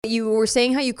You were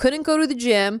saying how you couldn't go to the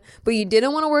gym, but you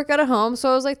didn't want to work out at home. So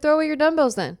I was like, throw away your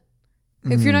dumbbells then.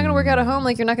 If you're not going to work out at home,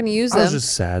 like you're not going to use them. I was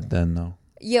just sad then, though.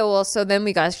 Yeah, well, so then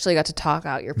we actually got to talk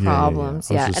out your problems.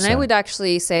 Yeah. And I would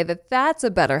actually say that that's a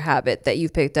better habit that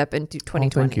you've picked up in 2020.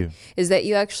 Thank you. Is that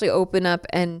you actually open up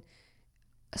and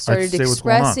started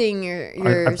expressing yourself.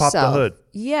 I popped the hood.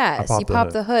 Yes, you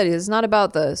popped the hood. It's not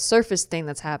about the surface thing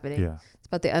that's happening. Yeah. It's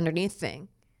about the underneath thing.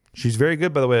 She's very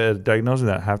good, by the way, at diagnosing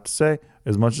that. I have to say,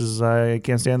 as much as I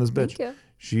can't stand this bitch. Thank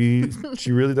you.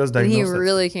 She really does diagnose. He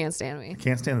really can't stand me. I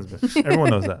can't stand this bitch.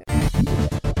 Everyone knows that.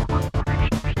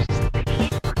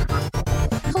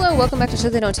 Hello, welcome back to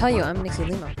Shit They Don't Tell You. I'm Nikki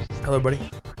Limo. Hello, buddy.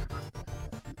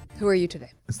 Who are you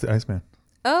today? It's the Iceman.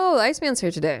 Oh, the Iceman's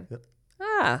here today. Yep.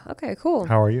 Ah, okay, cool.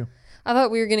 How are you? I thought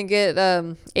we were going to get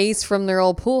Ace from their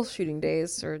old pool shooting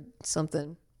days or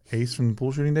something. Ace from the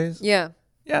pool shooting days? Yeah.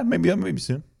 Yeah, maybe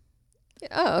soon.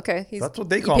 Oh, okay. That's what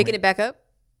they call picking it back up?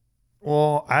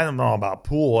 Well, I don't know about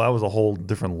pool. That was a whole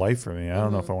different life for me. I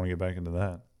don't know if I want to get back into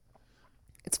that.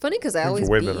 It's funny because I always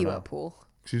beat you at pool.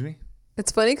 Excuse me?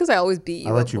 It's funny because I always beat you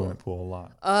I let you win at pool a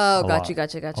lot. Oh, gotcha. I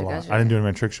didn't do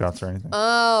any trick shots or anything.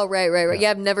 Oh, right.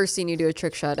 Yeah, I've never seen you do a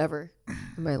trick shot ever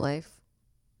in my life.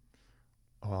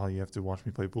 Well, you have to watch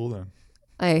me play pool then.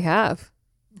 I have.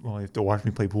 Well, you have to watch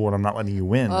me play pool and I'm not letting you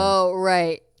win. Oh,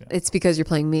 right. Yeah. It's because you're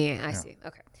playing me. I see.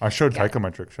 Okay. I showed Taika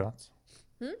my trick shots.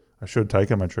 I showed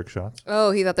Taika my trick shots. Oh,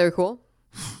 he thought they were cool?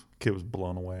 Kid was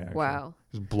blown away, actually. Wow.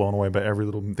 He was blown away by every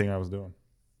little thing I was doing.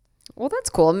 Well, that's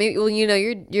cool. Maybe, well, you know,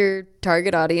 your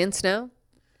target audience now.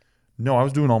 No, I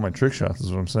was doing all my trick shots,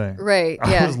 is what I'm saying. Right,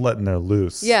 yeah. I was letting her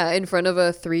loose. Yeah, in front of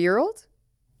a 3-year-old?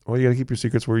 Well, you got to keep your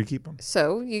secrets where you keep them.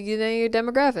 So, you know your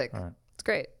demographic. All right. It's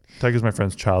great. Taika's my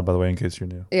friend's child, by the way, in case you're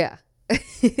new. Yeah.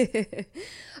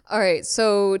 All right,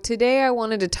 so today I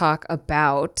wanted to talk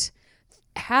about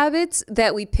habits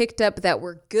that we picked up that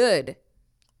were good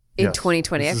in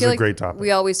 2020. This I feel is like a great topic.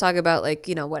 We always talk about like,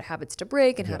 you know, what habits to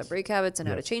break and how to break habits and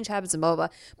how to change habits and blah, blah,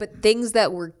 blah. But things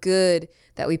that were good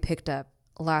that we picked up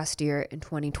last year in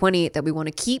 2020 that we want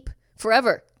to keep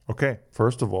forever. Okay,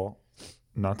 first of all,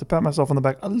 not to pat myself on the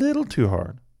back a little too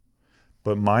hard,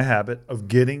 but my habit of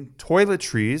getting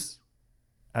toiletries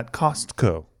at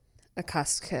Costco. At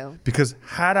Costco. Because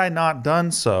had I not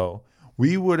done so,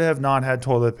 we would have not had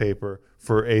toilet paper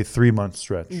for a 3-month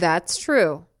stretch. That's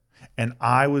true. And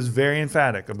I was very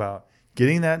emphatic about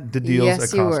getting the deals at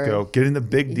Costco, getting the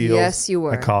big deals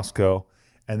at Costco.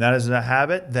 And that is a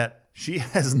habit that she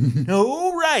has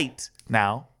no right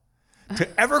now to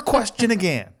ever question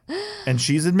again. And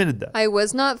she's admitted that. I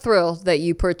was not thrilled that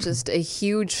you purchased a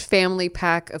huge family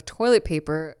pack of toilet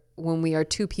paper when we are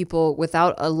 2 people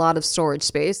without a lot of storage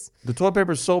space. The toilet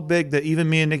paper is so big that even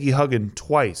me and Nikki hugging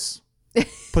twice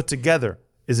put together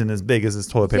isn't as big as this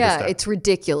toilet paper stack. Yeah, it's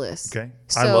ridiculous. Okay.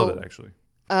 I love it, actually.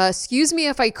 Excuse me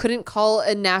if I couldn't call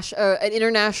an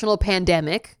international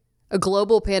pandemic, a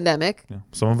global pandemic. Yeah,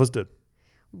 some of us did.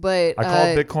 But I call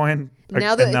it Bitcoin.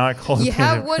 Now I call it you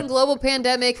have one global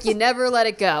pandemic, you never let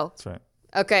it go. That's right.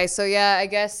 Okay, so yeah,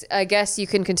 I guess you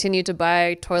can continue to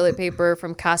buy toilet paper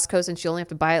from Costco since you only have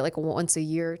to buy it like once a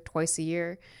year, twice a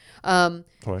year.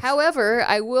 However,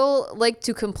 I will like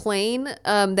to complain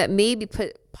that maybe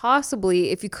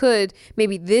possibly, if you could,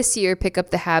 maybe this year pick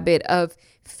up the habit of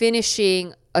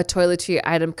finishing a toiletry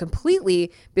item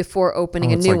completely before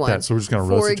opening a new one. That. So we're just going to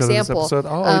roast each other this episode?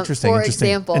 Oh, interesting. For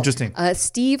example,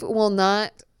 Steve will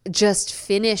not just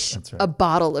finish a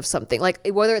bottle of something, like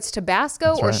whether it's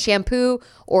Tabasco or shampoo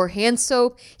or hand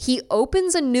soap. He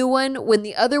opens a new one when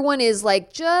the other one is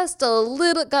like got a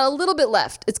little bit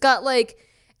left. It's got like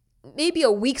maybe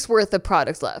a week's worth of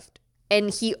products left.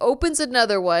 And he opens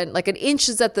another one, like an inch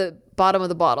is at the bottom of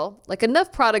the bottle, like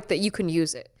enough product that you can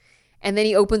use it. And then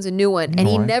he opens a new one and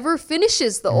he never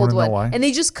finishes the old one. Why? And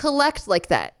they just collect like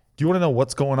that. Do you want to know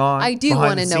what's going on? I do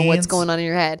want to know what's going on in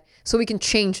your head so we can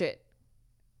change it.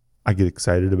 I get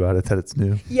excited about it that it's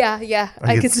new. Yeah.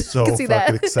 I can see that.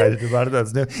 I get excited about it that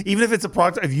it's new. Even if it's a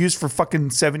product I've used for fucking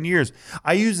 7 years.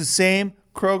 I use the same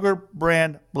Kroger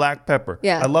brand black pepper.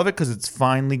 Yeah. I love it because it's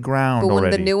finely ground already.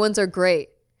 But the new ones are great.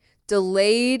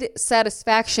 Delayed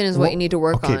satisfaction is what you need to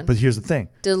work on. Okay, but here's the thing.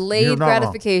 Delayed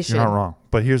gratification. You're not wrong.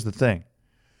 But here's the thing.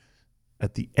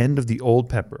 At the end of the old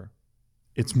pepper,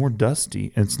 it's more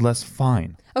dusty and it's less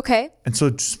fine. Okay. And so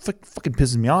it just fucking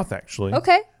pisses me off, actually.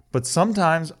 Okay. But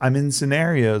sometimes I'm in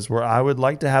scenarios where I would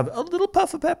like to have a little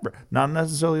puff of pepper, not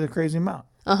necessarily a crazy amount.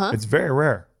 It's very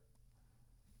rare.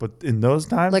 But in those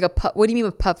times, like a puff. What do you mean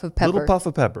a puff of pepper? Little puff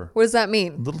of pepper. What does that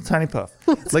mean? Little tiny puff.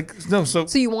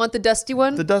 So you want the dusty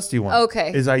one? The dusty one.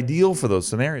 Okay. Is ideal for those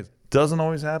scenarios. Doesn't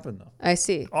always happen though. I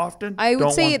see. Often. I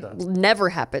would say it never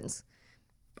happens.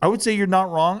 I would say you're not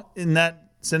wrong in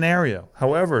that scenario.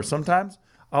 However, sometimes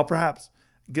I'll perhaps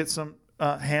get some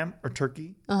ham or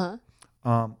turkey,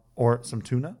 or some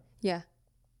tuna. Yeah,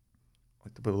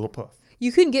 like to put a little puff.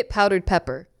 You can get powdered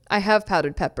pepper. I have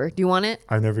powdered pepper. Do you want it?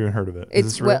 I've never even heard of it.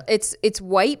 It's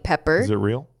white pepper. Is it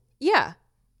real? Yeah.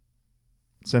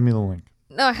 Send me the link.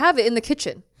 No, I have it in the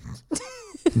kitchen.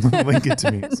 Link it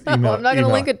to me. No, I'm not going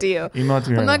to link it to you. Email it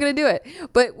to me. I'm not going to do it.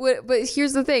 But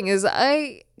here's the thing: is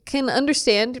I can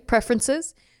understand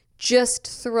preferences. Just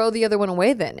throw the other one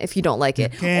away then if you don't like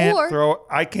it.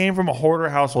 I came from a hoarder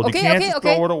household. Okay, you can't just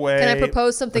throw it away. Can I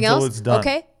propose something else? It's done.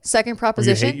 Okay. Second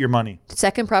proposition. You hate your money.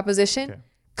 Second proposition. Okay.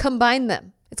 Combine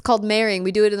them. It's called marrying.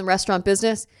 We do it in the restaurant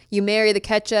business. You marry the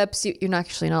ketchups. You're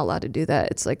actually not allowed to do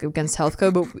that. It's like against health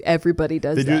code, but everybody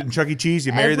does that. They do it in Chuck E. Cheese.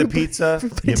 You marry the pizza.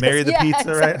 You marry the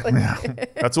pizza, exactly. Right? Yeah.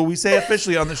 That's what we say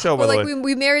officially on the show, by the way.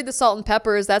 We married the salt and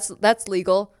peppers. That's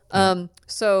legal.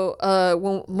 So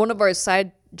when one of our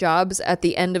side jobs at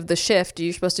the end of the shift,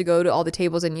 you're supposed to go to all the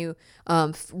tables and you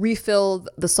refill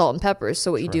the salt and peppers. So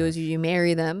what you do is you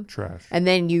marry them, and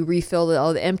then you refill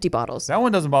all the empty bottles. That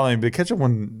one doesn't bother me, but the ketchup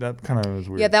one, that kind of is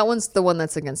weird. Yeah, that one's the one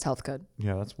that's against health code.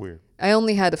 Yeah, that's weird. I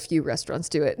only had a few restaurants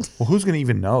do it. Well, who's going to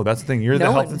even know? That's the thing. You're the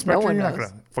health inspector. You're not going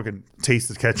to fucking taste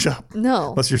the ketchup. No.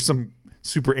 Unless you're some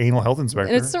super anal health inspector.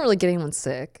 And it's not really getting anyone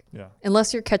sick. Yeah.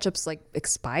 Unless your ketchup's like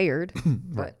expired.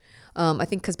 Right. But I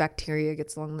think because bacteria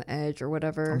gets along the edge or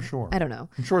whatever. I'm sure. I don't know.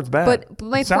 I'm sure it's bad. But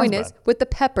my point is, with the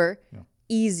pepper,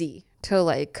 easy to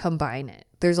like combine it.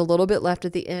 There's a little bit left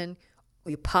at the end.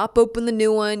 You pop open the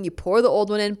new one, you pour the old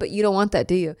one in, but you don't want that,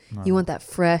 do you? No, you want that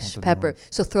fresh pepper.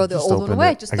 So throw the old one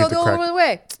away. Just throw the old one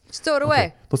away. Just throw it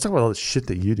away. Let's talk about all the shit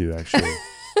that you do, actually.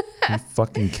 Are you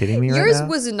fucking kidding me right now? Yours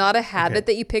was not a habit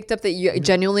that you picked up that you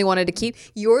genuinely wanted to keep.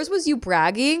 Yours was you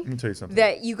bragging. Let me tell you something.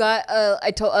 That you got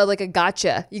like a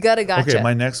gotcha. You got a gotcha. Okay,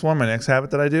 my next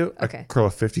habit that I do, I curl a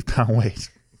 50-pound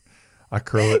weight. I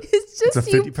curl it. It's just a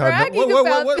 50-pound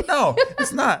dumbbell. What? No,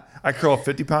 it's not. I curl a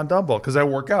 50-pound dumbbell because I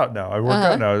work out now.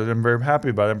 I'm very happy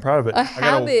about it. I'm proud of it. I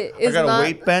got a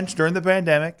weight bench during the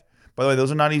pandemic. By the way,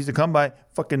 those are not easy to come by.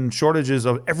 Fucking shortages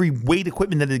of every weight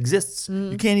equipment that exists.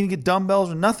 You can't even get dumbbells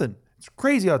or nothing. It's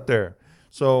crazy out there.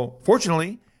 So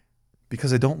fortunately,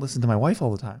 because I don't listen to my wife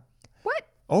all the time. What?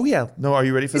 Oh, yeah. No, are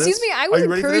you ready for this? Excuse me. I was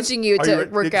encouraging you to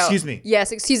work out. Excuse me.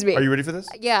 Yes, excuse me. Are you ready for this?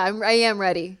 Yeah, I am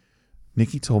ready.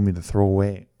 Nikki told me to throw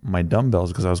away my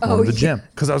dumbbells because I was going to the gym.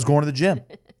 Because I was going to the gym.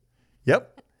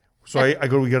 Yep. So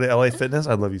we go to LA Fitness.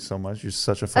 I love you so much. You're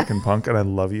such a fucking punk, and I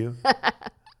love you.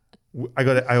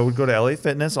 I would go to LA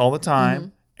Fitness all the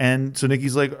time. And so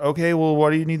Nikki's like, okay, well, why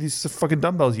do you need these fucking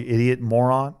dumbbells, you idiot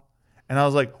moron? And I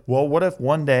was like, well, what if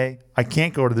one day I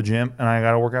can't go to the gym and I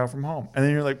got to work out from home? And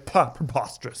then you're like,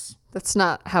 preposterous. That's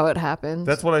not how it happened.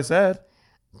 That's what I said.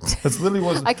 That's literally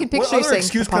what I can picture you saying. What other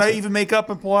excuse could I even make up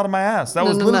and pull out of my ass? That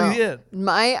was literally it.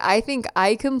 I think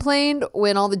I complained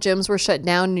when all the gyms were shut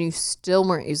down and you still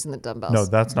weren't using the dumbbells. No,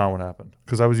 that's not what happened.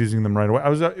 Because I was using them right away.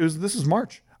 This was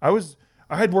March. I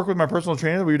had worked with my personal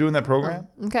trainer. We were doing that program.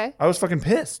 Okay. I was fucking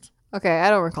pissed. Okay, I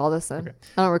don't recall this then. Okay.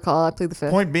 I don't recall. I plead the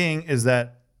fifth. Point being is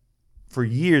that for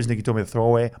years, Nikki told me to throw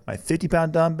away my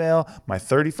 50-pound dumbbell, my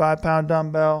 35-pound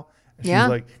dumbbell. She's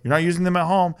like, you're not using them at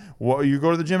home. Well, you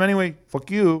go to the gym anyway. Fuck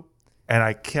you. And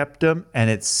I kept them, and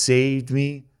it saved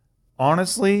me,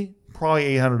 honestly, probably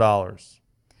 $800.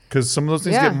 Because some of those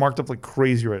things get marked up like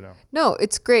crazy right now. No,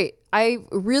 it's great. I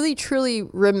really, truly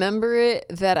remember it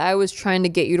that I was trying to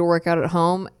get you to work out at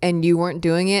home, and you weren't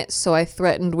doing it, so I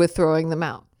threatened with throwing them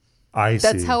out.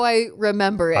 That's how I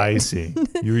remember it. I see.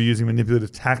 You were using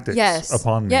manipulative tactics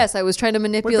upon me. Yes, I was trying to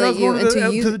manipulate you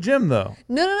into to the gym, though.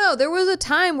 No. There was a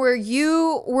time where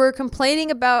you were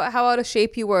complaining about how out of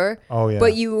shape you were. Oh, yeah.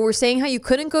 But you were saying how you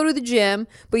couldn't go to the gym,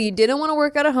 but you didn't want to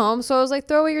work out at home. So I was like,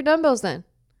 throw away your dumbbells then.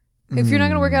 If you're not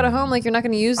going to work out at home, like you're not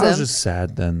going to use them. I was just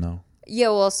sad then, though. Yeah,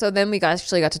 well, so then we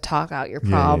actually got to talk out your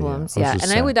problems. Yeah.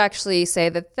 And I would actually say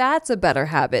that that's a better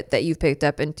habit that you've picked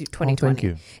up into 2020. Oh, thank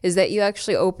you. Is that you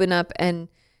actually open up and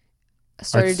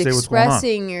started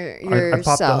expressing yourself. I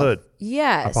popped the hood.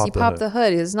 Yes, you popped the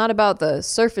hood. It's not about the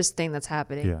surface thing that's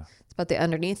happening. Yeah. It's about the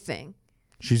underneath thing.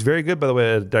 She's very good, by the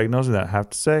way, at diagnosing that. I have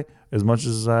to say, as much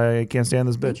as I can't stand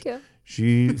this bitch. Thank you.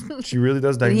 She really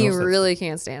does diagnose and he really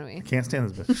can't stand me. I can't stand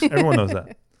this bitch. Everyone knows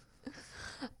that.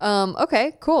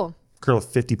 Okay, cool. Curl a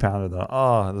 50-pounder though.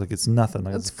 Oh, like it's nothing.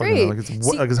 Like it's great. Like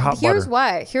it's hot here's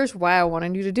butter. Here's why I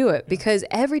wanted you to do it. Because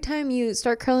every time you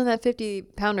start curling that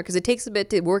 50-pounder, because it takes a bit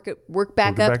to work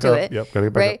back up to it. Yep, gotta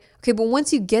get back up. Okay, but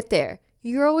once you get there,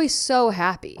 you're always so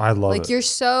happy. I love it. Like you're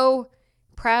so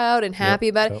proud and happy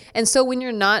about it. And so when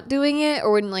you're not doing it,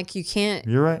 or when like you can't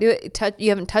do it, you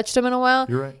haven't touched him in a while.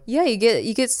 You're right. Yeah,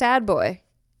 you get sad boy.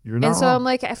 You're not and so wrong. I'm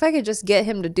like, if I could just get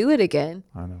him to do it again,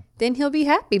 I know. Then he'll be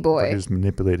happy boy. I could just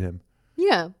manipulate him.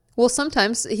 Yeah. Well,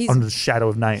 sometimes he's under the shadow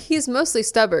of night. He's mostly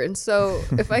stubborn. So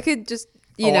if I could just,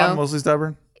 you know, I'm mostly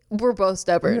stubborn. We're both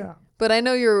stubborn. Yeah. But I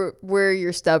know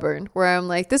you're stubborn. Where I'm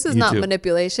like, this is not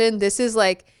manipulation. This is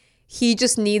like, he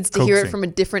just needs to hear it from a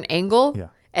different angle. Yeah.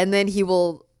 And then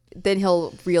he'll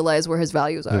realize where his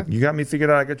values are. You got me figured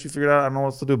out. I got you figured out. I don't know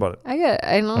what to do about it.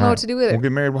 I don't know what to do with it. We'll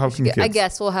get married. We'll have some kids. I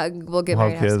guess we'll get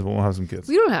married. Have kids. We'll have some kids.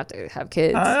 We don't have to have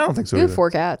kids. I don't think so. We have 4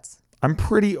 cats. I'm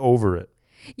pretty over it.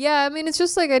 Yeah, I mean, it's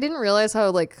just like I didn't realize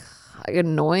how like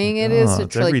annoying it is to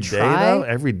try.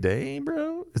 Every day,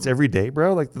 bro. It's every day,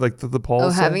 bro. Like the Paul.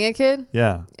 Having a kid.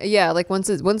 Yeah. Yeah, like once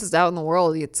it's out in the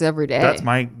world, it's every day.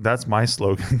 That's my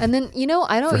slogan. And then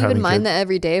I don't even mind the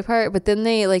everyday part, but then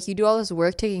they like you do all this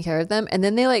work taking care of them, and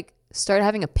then they like start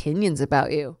having opinions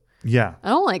about you. Yeah. I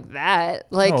don't like that.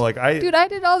 Like, no, dude, I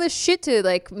did all this shit to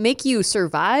like make you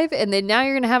survive, and then now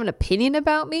you're gonna have an opinion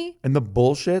about me. And the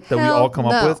bullshit that we all come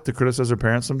up with to criticize our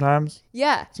parents sometimes.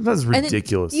 Yeah. Sometimes it's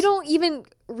ridiculous. You don't even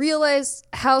realize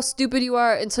how stupid you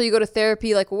are until you go to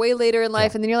therapy like way later in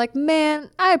life, and then you're like,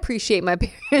 man, I appreciate my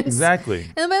parents. Exactly.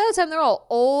 And then by that time they're all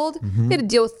old. They had to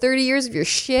deal with 30 years of your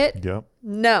shit. Yep.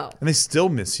 No. And they still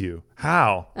miss you.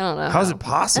 How? I don't know. How is it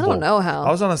possible? I don't know how.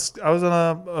 I was on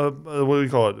a what do you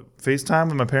call it? FaceTime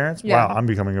with my parents. Yeah. Wow, I'm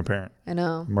becoming a parent. I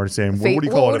know. I'm already saying, what do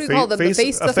you call it? The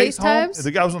FaceTimes?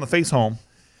 The guy was on the Face Home.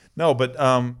 No, but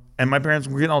and my parents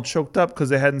were getting all choked up because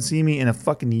they hadn't seen me in a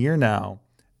fucking year now,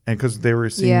 and because they were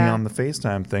seeing me on the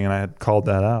FaceTime thing, and I had called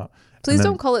that out. Please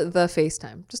don't call it the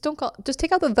FaceTime. Just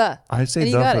take out the. I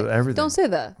say the for everything. Don't say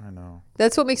the. I know.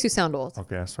 That's what makes you sound old.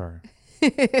 Okay, sorry.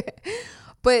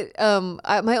 But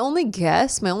my only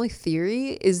theory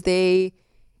is they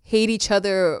hate each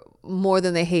other more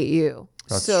than they hate you.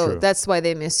 That's true. That's why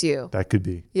they miss you. That could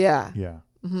be. Yeah. Yeah.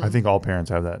 Mm-hmm. I think all parents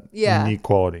have that unique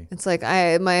quality. It's like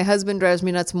my husband drives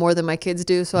me nuts more than my kids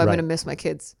do, so I'm going to miss my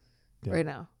kids right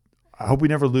now. I hope we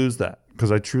never lose that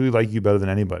because I truly like you better than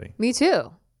anybody. Me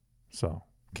too. So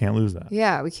can't lose that.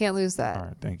 Yeah, we can't lose that. All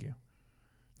right, thank you.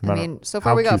 I mean, so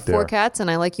far we got 4 cats, and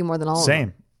I like you more than all of them.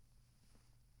 Same.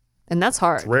 And that's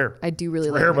hard. It's rare. I do really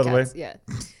like my cats. Yeah.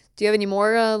 Do you have any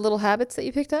more little habits that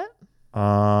you picked up?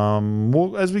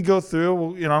 Well, as we go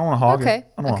through, I don't want to hog it. Okay.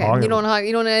 I don't want to hog it. You don't hog.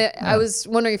 You don't. I was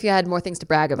wondering if you had more things to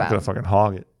brag about. I'm gonna fucking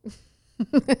hog it.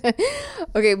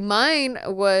 Okay, mine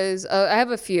was. I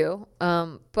have a few.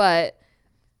 But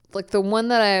like the one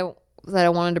that I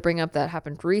wanted to bring up that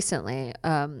happened recently.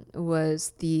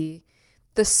 Was the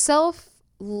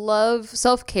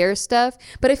self-care stuff,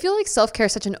 but I feel like self-care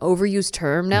is such an overused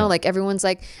term now. Like everyone's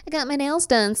like, I got my nails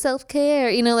done,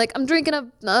 self-care, like I'm drinking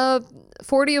a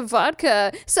 40 of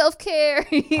vodka, self-care.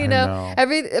 I know.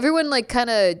 Everyone like kind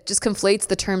of just conflates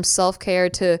the term self-care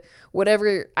to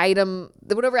whatever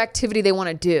activity they want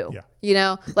to do.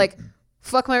 Like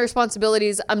fuck my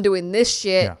responsibilities, I'm doing this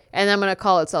shit and I'm gonna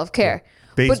call it self-care.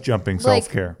 Base jumping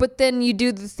self-care. But then you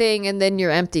do the thing and then you're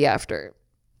empty after.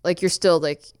 Like you're still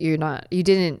like, you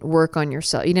didn't work on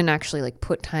yourself. You didn't actually like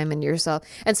put time into yourself.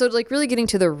 And so like really getting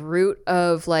to the root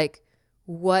of like,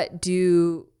 what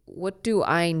do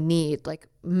I need? Like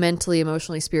mentally,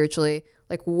 emotionally, spiritually,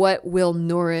 like what will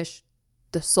nourish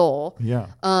the soul? Yeah.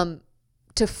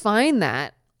 To find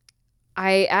that,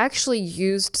 I actually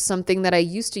used something that I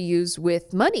used to use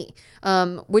with money,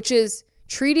 which is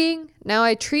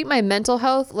I treat my mental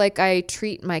health like I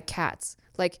treat my cats.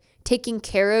 Like taking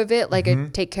care of it like I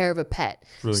take care of a pet.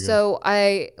 Really so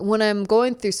good. When I'm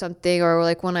going through something or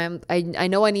like when I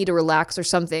know I need to relax or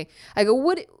something, I go,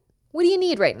 what do you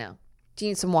need right now? Do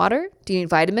you need some water? Do you need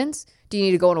vitamins? Do you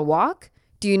need to go on a walk?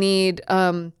 Do you need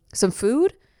some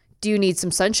food? Do you need some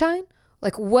sunshine?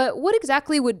 Like what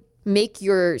exactly would make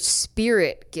your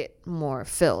spirit get more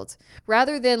filled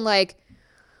rather than like,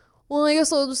 well, I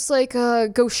guess I'll just like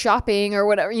go shopping or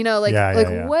whatever,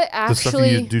 what actually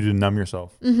the stuff you do to numb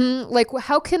yourself. Mm-hmm, like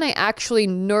how can I actually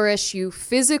nourish you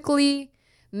physically,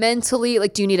 mentally?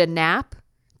 Like, do you need a nap?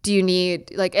 Do you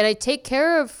need and I take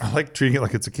care of. I like treating it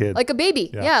like it's a kid, like a baby.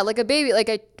 Yeah, like a baby.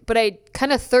 But I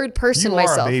kind of third person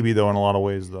myself. You are a baby though in a lot of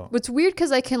ways though. It's weird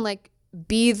because I can like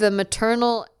be the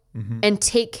maternal. And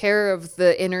take care of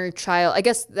the inner child. I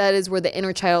guess that is where the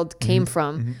inner child came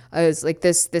from. Is like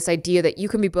this idea that you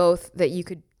can be both, that you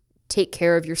could take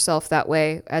care of yourself that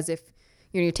way, as if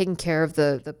you're taking care of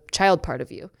the child part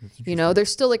of you.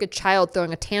 There's still like a child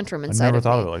throwing a tantrum inside of me. I never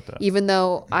thought of it like that. Even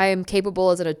though I am capable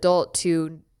as an adult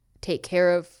to take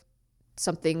care of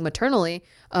something maternally,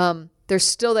 there's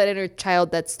still that inner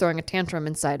child that's throwing a tantrum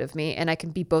inside of me, and I can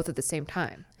be both at the same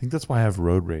time. I think that's why I have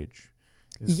road rage.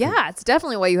 It's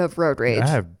definitely why you have road rage. I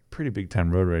have pretty big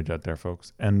time road rage out there,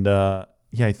 folks. And I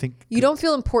think you don't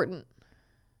feel important.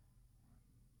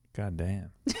 God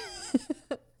damn.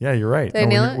 Yeah, you're right.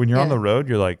 When you're on the road,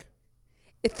 you're like,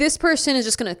 if this person is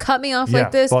just going to cut me off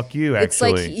like this, fuck you, actually. It's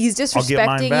like he's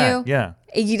disrespecting you. Yeah.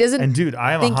 He doesn't. And dude,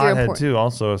 I am a hothead too.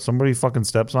 Also, if somebody fucking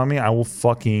steps on me, I will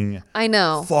fucking. I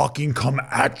know. Fucking come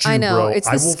at you, I know. Bro. It's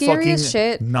the scariest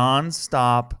shit.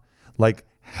 Nonstop, like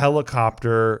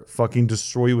helicopter, fucking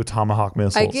destroy you with Tomahawk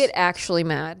missiles. I get actually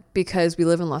mad because we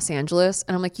live in Los Angeles,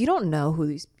 and I'm like, you don't know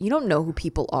who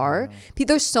people are.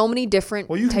 There's so many different.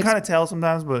 Well, you can kind of tell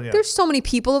sometimes, but yeah. There's so many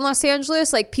people in Los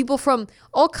Angeles, like people from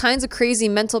all kinds of crazy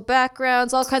mental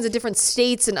backgrounds, all kinds of different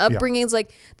states and upbringings.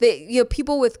 Like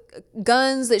people with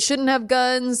guns that shouldn't have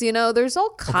guns. There's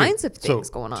all kinds of things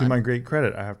going on. To my great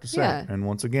credit, I have to say, and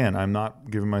once again, I'm not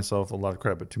giving myself a lot of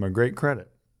credit, but to my great credit.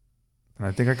 And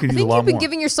I think I could use a lot more. I think you've been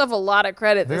giving yourself a lot of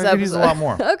credit this episode. I could use a lot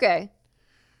more. Okay.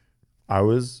 I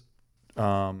was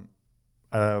at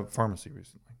a pharmacy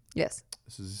recently. Yes.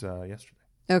 This is yesterday.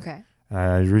 Okay. And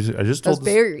I just told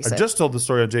the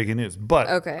story on JK News, but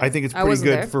I think it's pretty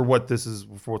good for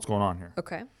for what's going on here.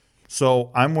 Okay. So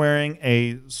I'm wearing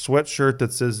a sweatshirt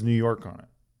that says New York on it.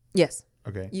 Yes.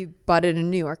 Okay. You bought it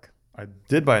in New York. I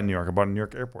did buy it in New York. I bought it in New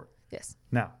York Airport. Yes.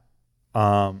 Now,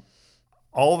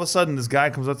 all of a sudden, this guy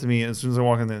comes up to me as soon as I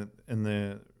walk in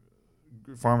the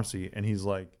pharmacy, and he's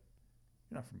like,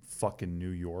 "You're not from fucking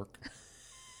New York."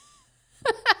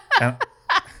 and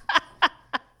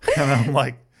I'm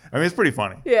like, it's pretty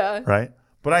funny. Yeah. Right?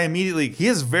 But he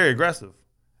is very aggressive.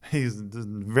 He's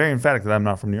very emphatic that I'm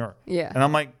not from New York. Yeah. And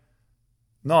I'm like,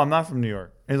 no, I'm not from New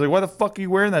York. And he's like, why the fuck are you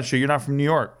wearing that shit? You're not from New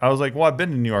York. I was like, well, I've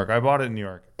been to New York. I bought it in New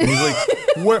York. And he's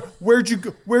like, where'd you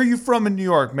go? Where are you from in New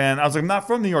York, man? I was like, I'm not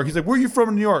from New York. He's like, where are you from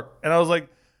in New York? And I was like,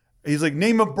 he's like,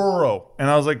 name a borough. And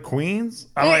I was like, Queens?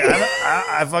 I'm like,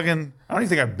 I don't even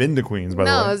think I've been to Queens, by the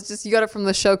way. No, it's just, you got it from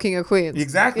the show King of Queens.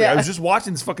 Exactly. Yeah. I was just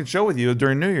watching this fucking show with you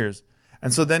during New Year's.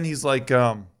 And so then he's like,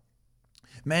 man,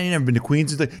 you never been to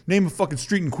Queens? He's like, name a fucking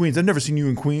street in Queens. I've never seen you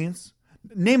in Queens.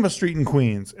 Name a street in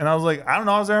Queens. And I was like, I don't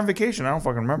know. I was there on vacation. I don't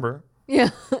fucking remember. Yeah.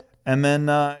 And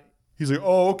then he's like,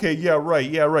 oh, okay. Yeah, right.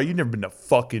 You've never been to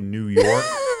fucking New York.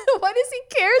 Why does he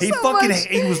care so much?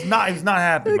 He was not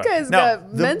happy about it. This guy's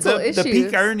got mental issues. The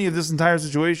peak irony of this entire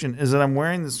situation is that I'm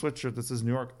wearing this sweatshirt that says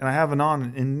New York, and I have an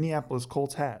Indianapolis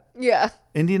Colts hat. Yeah.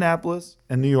 Indianapolis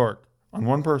and New York on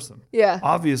one person. Yeah.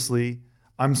 Obviously,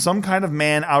 I'm some kind of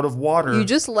man out of water. You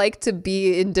just like to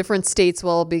be in different states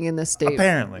while being in this state.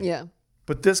 Apparently. Yeah.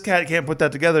 But this cat can't put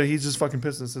that together. He's just fucking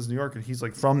pissed that it says New York, and he's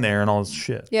like from there and all this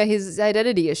shit. Yeah, his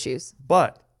identity issues.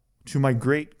 But to my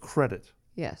great credit.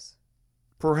 Yes.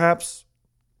 Perhaps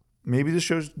maybe the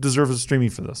show deserves a streaming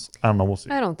for this. I don't know. We'll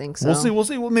see. I don't think so. We'll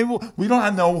see. Well, maybe we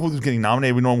don't know who's getting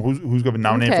nominated. We don't know who's going to be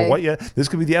nominated for what yet. This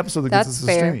could be the episode that gets us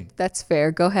the streaming. That's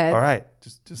fair. Go ahead. All right.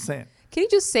 Just saying. Can you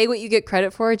just say what you get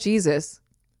credit for? Jesus.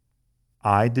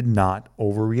 I did not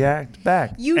overreact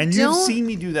back. You've seen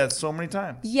me do that so many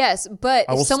times. Yes, but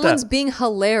if someone's being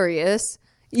hilarious,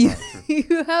 you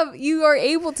are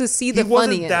able to see the funny. He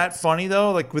wasn't that funny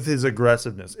though, like with his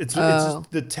aggressiveness. It's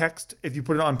just the text. If you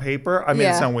put it on paper, I made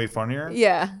it sound way funnier.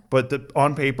 Yeah. But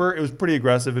on paper, it was pretty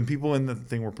aggressive, and people in the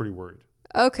thing were pretty worried.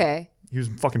 Okay. He was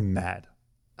fucking mad.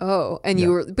 Oh, and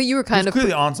you were kind of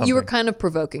clearly on something. You were kind of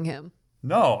provoking him.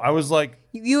 No, I was like...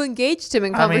 You engaged him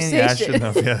in conversation. I shouldn't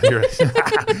have. Yeah, you're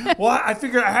right. Well, I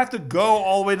figured I have to go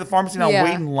all the way to the pharmacy now,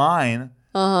 wait in line.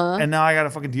 Uh-huh. And now I got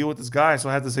to fucking deal with this guy, so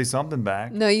I have to say something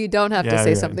back. No, you don't have to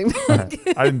say something back.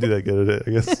 I didn't do that good at it,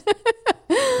 I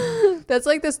guess. That's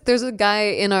like this. There's a guy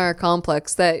in our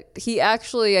complex that he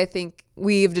actually, I think,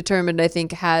 we've determined,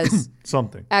 has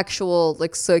something. Actual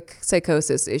like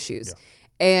psychosis issues. Yeah.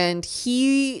 And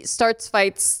he starts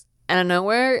fights out of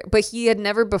nowhere, but he had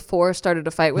never before started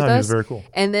a fight with us. He was very cool.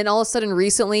 And then all of a sudden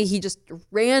recently he just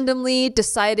randomly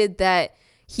decided that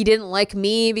he didn't like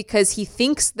me because he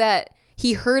thinks that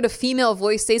he heard a female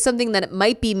voice say something that it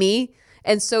might be me.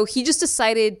 And so he just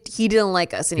decided he didn't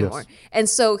like us anymore. Yes. And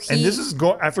so and this is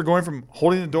after going from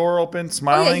holding the door open,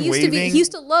 smiling, waving. He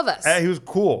used to love us. He was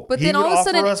cool. But then all of a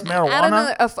sudden,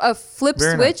 a flip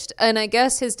switched. And I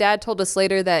guess his dad told us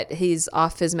later that he's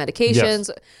off his medications.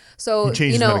 Yes. So,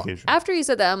 after he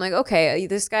said that, I'm like, okay,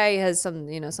 this guy has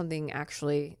something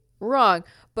actually wrong.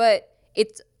 But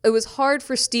it was hard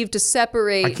for Steve to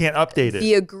separate. I can't update it.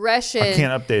 The aggression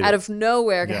out of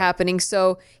nowhere happening.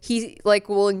 So he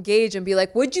will engage and be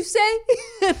like, "What'd you say?"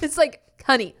 It's like,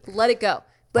 honey, let it go.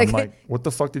 I'm like, what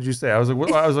the fuck did you say? I was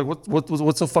like,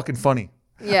 what's so fucking funny?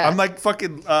 Yeah. I'm like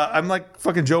fucking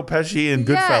Joe Pesci and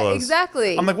Goodfellas. Yeah,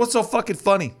 exactly. I'm like, what's so fucking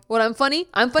funny? What, I'm funny?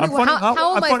 I'm funny.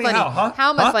 How am I funny? How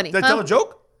am I funny? Did I tell a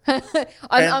joke?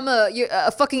 I'm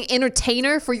a fucking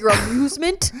entertainer for your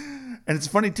amusement. And it's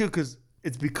funny too, because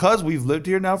we've lived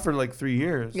here now for like 3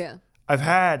 years. Yeah. I've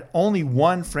had only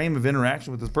one frame of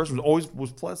interaction with this person,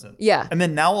 was pleasant. Yeah. And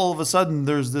then now all of a sudden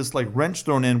there's this like wrench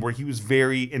thrown in where he was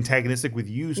very antagonistic with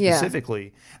you specifically.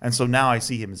 Yeah. And so now I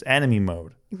see him as enemy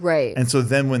mode. Right. And so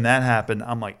then when that happened,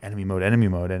 I'm like, enemy mode.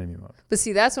 But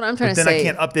see, that's what I'm trying to say. Then I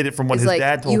can't update it from what his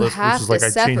dad told us, which is like,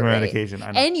 I changed my medication.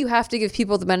 I know. And you have to give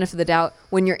people the benefit of the doubt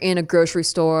when you're in a grocery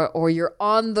store or you're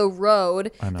on the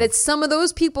road, that some of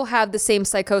those people have the same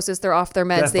psychosis. They're off their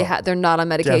meds. They're not on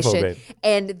medication.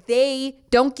 And they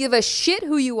don't give a shit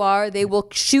who you are. They will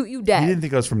shoot you dead. He didn't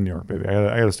think I was from New York, baby.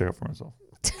 I got to stick up for myself.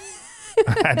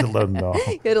 I had to let him know.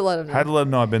 You had to let him know. I had to let him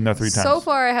know I've been there 3 times. So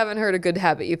far, I haven't heard a good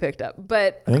habit you picked up,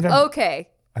 but okay.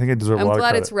 I think I deserve a lot of credit.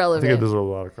 I'm glad it's relevant. I think I deserve a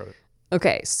lot of credit.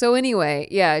 Okay, so anyway,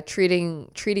 yeah,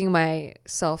 treating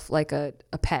myself like a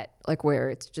pet, like where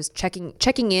it's just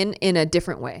checking in a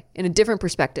different way, in a different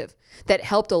perspective, that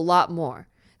helped a lot more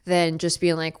than just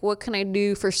being like, what can I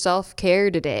do for self-care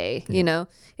today? Yeah. You know,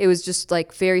 it was just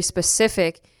like very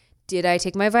specific. Did I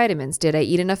take my vitamins? Did I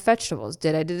eat enough vegetables?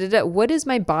 What does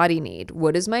my body need?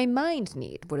 What does my mind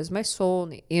need? What does my soul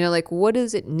need? You know, like, what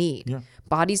does it need? Yeah.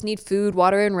 Bodies need food,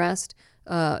 water, and rest.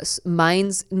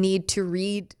 Minds need to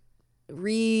read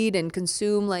and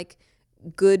consume like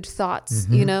good thoughts,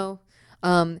 you know?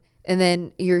 And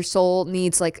then your soul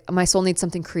needs, like, my soul needs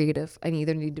something creative. I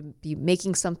either need to be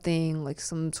making something, like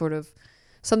some sort of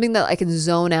something that I can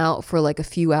zone out for like a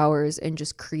few hours and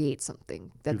just create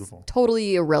something that's beautiful,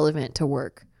 totally irrelevant to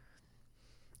work.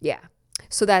 Yeah.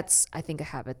 So that's, I think, a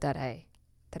habit that I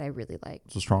really like.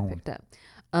 It's a strong one.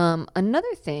 Up.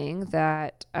 Another thing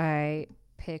that I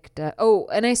picked up,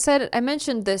 and I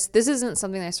mentioned this isn't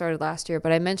something I started last year,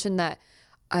 but I mentioned that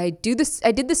I did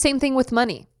the same thing with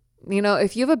money. You know,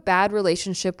 if you have a bad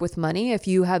relationship with money, if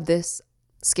you have this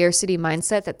scarcity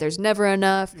mindset that there's never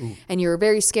enough, and you're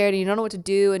very scared and you don't know what to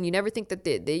do, and you never think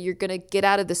that you're going to get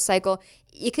out of this cycle,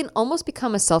 it can almost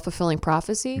become a self-fulfilling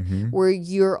prophecy where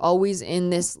you're always in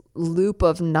this loop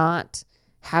of not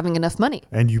having enough money.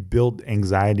 And you build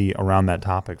anxiety around that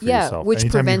topic for yourself. Which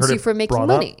prevents you from making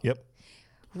money. Yep.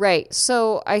 Right.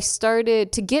 So I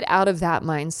started to get out of that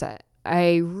mindset.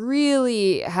 I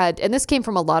really had, and this came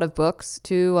from a lot of books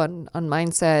too on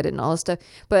mindset and all this stuff,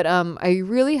 but I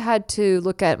really had to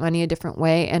look at money a different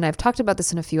way. And I've talked about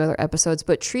this in a few other episodes,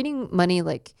 but treating money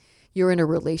like you're in a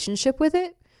relationship with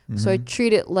it. So I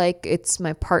treat it like it's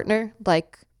my partner.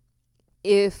 Like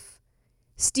if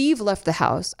Steve left the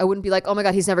house, I wouldn't be like, oh my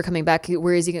God, he's never coming back.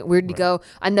 Where is he? Where did he go?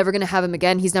 I'm never going to have him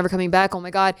again. He's never coming back. Oh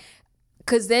my God.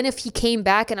 Because then if he came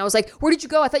back and I was like, where did you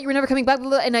go? I thought you were never coming back.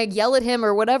 And I yell at him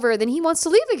or whatever, then he wants to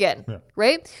leave again. Yeah.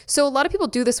 Right? So a lot of people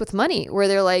do this with money where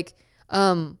they're like,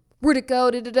 where'd it go?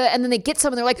 And then they get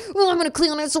some and they're like, well, I'm going to cling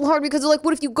on it so hard because they're like,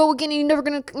 what if you go again and you're never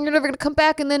going to come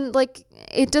back? And then like,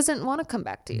 it doesn't want to come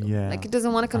back to you. Yeah. Like it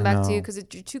doesn't want to come back to you because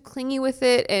you're too clingy with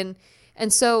it.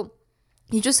 And so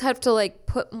you just have to like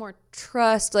put more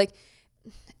trust, like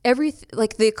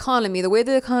like the economy, the way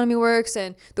the economy works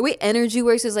and the way energy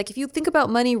works is like, if you think about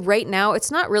money right now, it's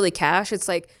not really cash. It's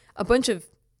like a bunch of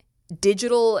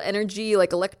digital energy,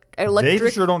 like electric.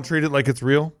 They sure don't treat it like it's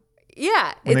real.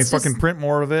 Yeah. When they fucking print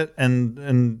more of it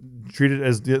and treat it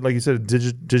as, like you said,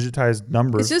 digitized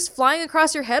numbers. It's just flying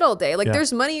across your head all day. Like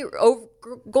there's money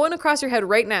going across your head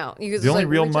right now. The only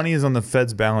real money is on the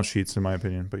Fed's balance sheets, in my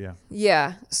opinion. But yeah.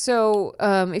 Yeah. So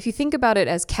if you think about it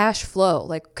as cash flow,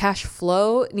 like cash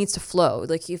flow needs to flow.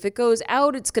 Like if it goes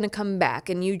out, it's going to come back,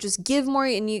 and you just give more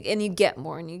and you get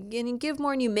more and you give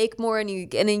more and you make more and you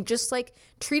just like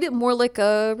treat it more like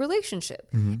a relationship.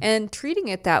 And treating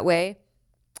it that way,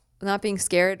 not being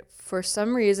scared for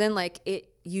some reason, like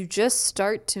you just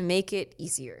start to make it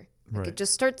easier. Like it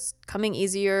just starts coming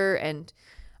easier, and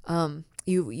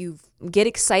you get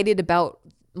excited about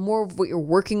more of what you're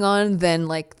working on than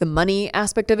like the money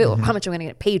aspect of it. Or how much am I going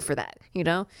to get paid for that? You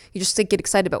know, you just get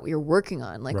excited about what you're working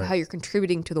on, like how you're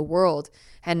contributing to the world,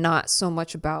 and not so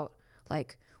much about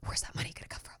like, where's that money going to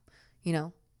come from? You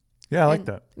know? Yeah, I like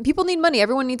that. People need money.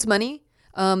 Everyone needs money.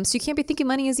 So you can't be thinking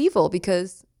money is evil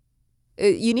because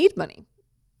you need money.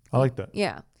 I like that.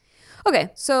 Yeah.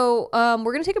 Okay, so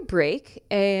we're going to take a break,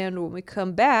 and when we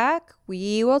come back,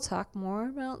 we will talk more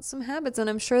about some habits, and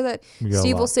I'm sure that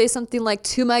Steve will say something like,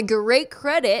 to my great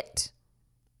credit,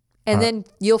 and then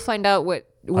you'll find out what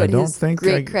his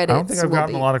great credits will be. I don't think I've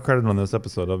gotten a lot of credit on this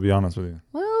episode, I'll be honest with you.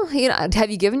 Well, you know, have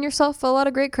you given yourself a lot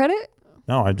of great credit?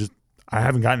 No, I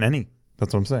haven't gotten any.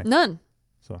 That's what I'm saying. None.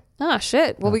 So.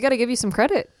 Shit. Well, we got to give you some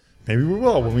credit. Maybe we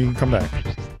will when we come back.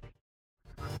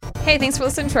 Hey, thanks for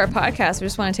listening to our podcast. We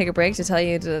just want to take a break to tell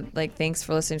you thanks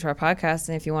for listening to our podcast.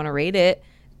 And if you want to rate it,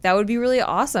 that would be really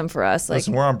awesome for us.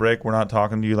 Listen, we're on break. We're not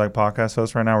talking to you like podcast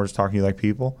hosts right now. We're just talking to you like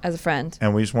people. As a friend.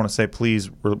 And we just want to say,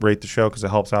 please rate the show because it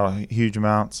helps out huge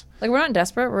amounts. Like, we're not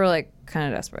desperate. We're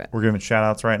kind of desperate. We're giving shout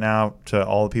outs right now to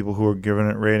all the people who are giving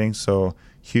it ratings. So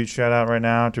huge shout out right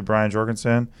now to Brian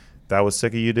Jorgensen. That was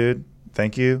sick of you, dude.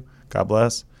 Thank you. God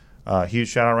bless. Huge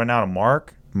shout out right now to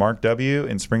Mark W.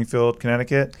 in Springfield,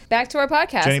 Connecticut. Back to our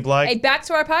podcast. Jenny Blyke. Hey, back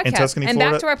to our podcast. In Tuscany, Florida.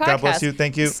 And back to our podcast. God bless you.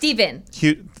 Thank you. Steven.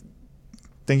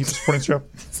 Thank you for supporting the show.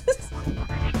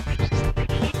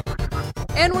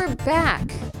 And we're back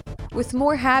with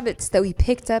more habits that we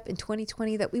picked up in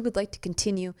 2020 that we would like to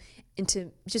continue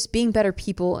into just being better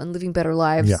people and living better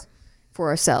lives for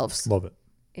ourselves. Love it.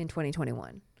 In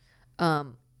 2021.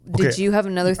 Did you have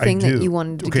another thing that you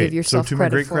wanted to give yourself credit for? So to my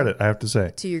great credit, I have to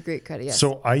say. To your great credit, yes.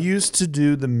 So I used to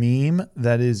do the meme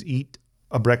that is eat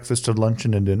a breakfast, a lunch,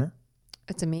 and a dinner.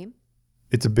 It's a meme?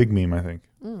 It's a big meme, I think.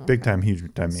 Big time, huge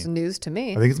time meme. It's news to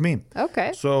me. I think it's a meme.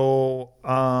 Okay. So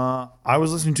I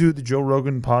was listening to the Joe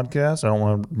Rogan podcast. I don't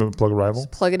want to plug a rival.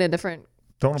 Just plug in a different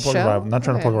Don't want to plug a rival. I'm not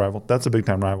trying to plug a rival. That's a big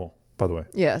time rival, by the way.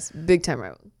 Yes, big time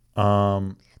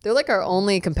rival. They're like our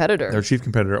only competitor. They're chief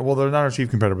competitor. Well, they're not our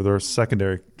chief competitor, but they're a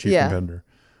secondary chief competitor.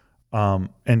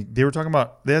 And they were talking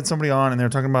about, they had somebody on and they were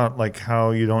talking about like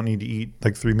how you don't need to eat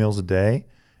like 3 meals a day.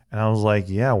 And I was like,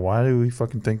 yeah, why do we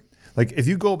fucking think, like if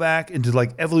you go back into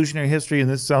like evolutionary history, and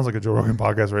this sounds like a Joe Rogan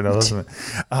podcast right now, doesn't it?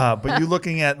 But you're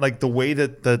looking at like the way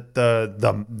that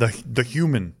the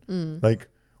human like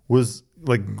was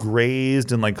like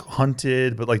grazed and like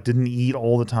hunted, but like didn't eat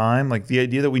all the time. Like the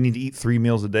idea that we need to eat 3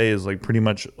 meals a day is like pretty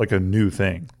much like a new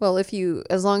thing. Well,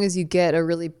 as long as you get a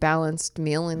really balanced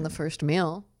meal in the first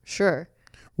meal, sure.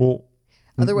 Well,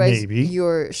 otherwise maybe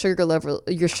your sugar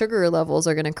levels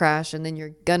are going to crash, and then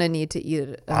you're gonna need to eat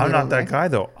it. I'm not that guy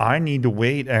though. I need to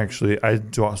wait. Actually, I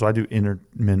do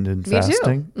intermittent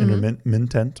fasting.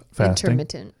 Intermittent fasting.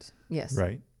 Intermittent. Yes.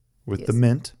 Right. With the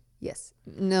mint. Yes.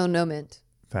 No mint.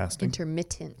 Fasting.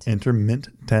 Intermittent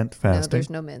fasting. No, there's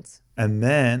no mints. And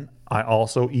then I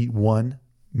also eat 1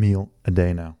 meal a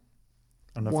day now.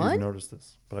 I don't know if you've noticed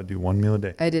this, but I do 1 meal a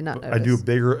day. I did not notice. I do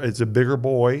it's a bigger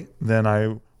boy than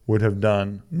I would have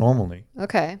done normally.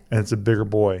 Okay. And it's a bigger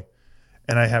boy.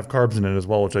 And I have carbs in it as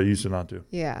well, which I used to not do.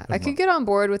 Yeah. I could get on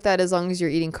board with that as long as you're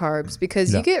eating carbs,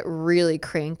 because you get really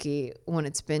cranky when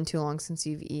it's been too long since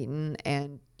you've eaten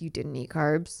and you didn't eat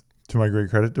carbs. To my great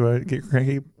credit, do I get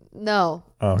cranky? No.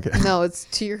 Oh, okay. No, it's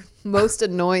to your most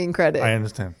annoying credit. I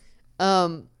understand.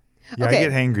 Okay. I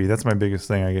get hangry. That's my biggest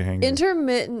thing. I get hangry.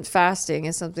 Intermittent fasting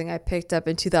is something I picked up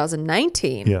in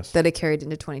 2019 that I carried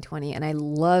into 2020, and I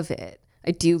love it.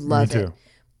 I do love it.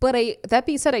 But that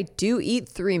being said, I do eat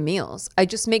 3 meals. I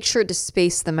just make sure to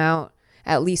space them out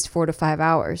at least 4 to 5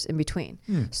 hours in between.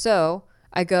 So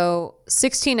I go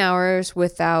 16 hours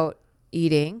without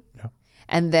eating. Yeah.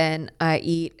 And then I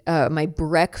eat my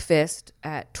breakfast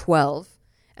at 12,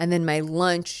 and then my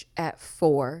lunch at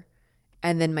 4,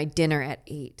 and then my dinner at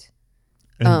 8.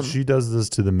 And she does this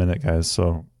to the minute, guys.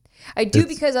 So I do,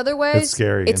 because otherwise it's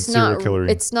scary.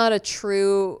 It's not a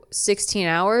true 16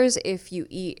 hours if you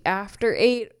eat after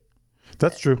 8.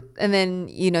 That's true. And then,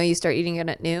 you start eating it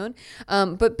at noon.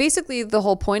 But basically the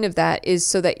whole point of that is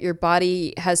so that your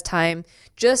body has time,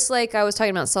 just like I was talking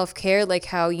about self-care, like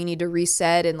how you need to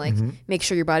reset and like make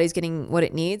sure your body's getting what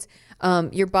it needs.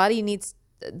 Your body needs,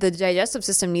 the digestive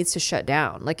system needs to shut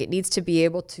down. Like it needs to be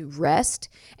able to rest.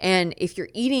 And if you're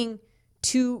eating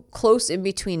too close in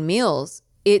between meals,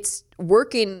 it's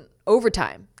working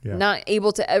overtime. Not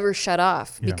able to ever shut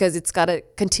off because it's got to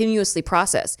continuously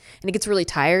process, and it gets really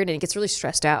tired and it gets really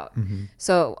stressed out.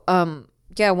 So,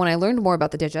 when I learned more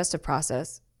about the digestive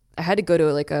process, I had to go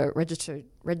to like a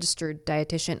registered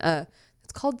dietitian.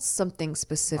 It's called something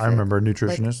specific. I remember a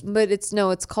nutritionist, but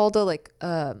it's called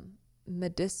a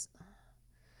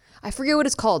I forget what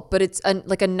it's called, but it's a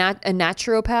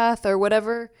naturopath or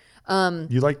whatever.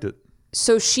 You liked it.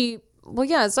 So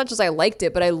it's not just I liked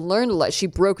it, but I learned a lot. She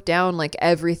broke down like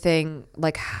everything,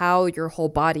 like how your whole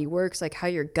body works, like how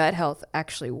your gut health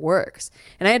actually works.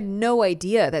 And I had no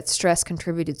idea that stress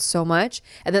contributed so much,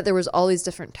 and that there was all these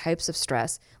different types of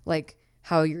stress, like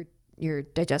how your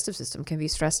digestive system can be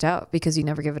stressed out because you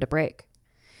never give it a break.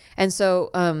 And so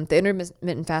the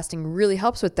intermittent fasting really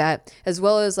helps with that, as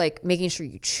well as like making sure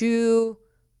you chew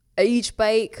each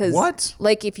bite. Because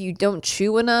like if you don't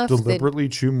chew enough, deliberately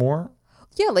chew more.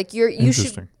 Yeah, like you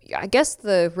should. I guess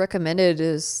the recommended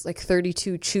is like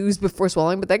 32 chews before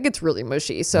swallowing, but that gets really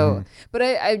mushy. So, but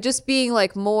I just being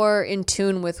like more in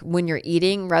tune with when you're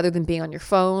eating rather than being on your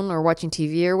phone or watching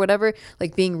TV or whatever,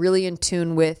 like being really in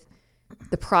tune with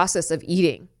the process of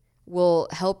eating will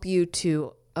help you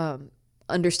to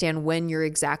understand when you're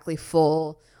exactly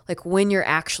full, like when you're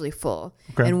actually full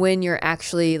and when you're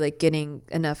actually like getting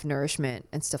enough nourishment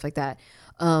and stuff like that.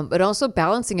 But also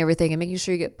balancing everything and making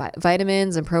sure you get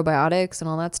vitamins and probiotics and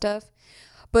all that stuff.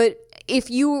 But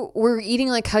if you were eating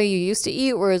like how you used to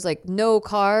eat, where it's like no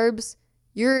carbs,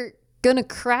 you're going to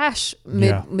crash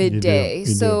midday.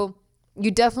 So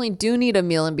you definitely do need a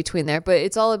meal in between there. But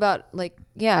it's all about like,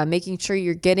 making sure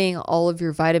you're getting all of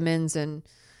your vitamins and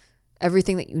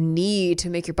everything that you need to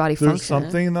make your body function. There's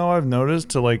something though I've noticed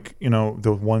to like,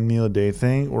 the 1 meal a day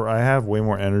thing where I have way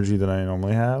more energy than I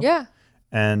normally have. Yeah.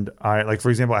 And I, like, for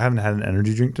example, I haven't had an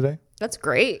energy drink today. That's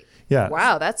great. Yeah.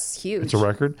 Wow, that's huge. It's a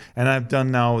record. And I've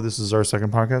done now, this is our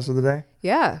second podcast of the day.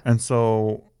 Yeah. And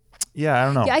so, I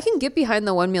don't know. Yeah, I can get behind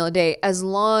the 1 meal a day as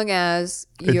long as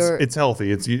it's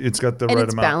healthy. It's got the right amount.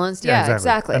 It's balanced. Yeah,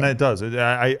 exactly. And it does.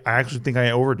 I actually think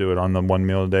I overdo it on the 1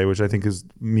 meal a day, which I think is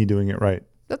me doing it right.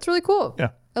 That's really cool. Yeah.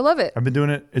 I love it. I've been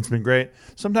doing it. It's been great.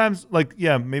 Sometimes,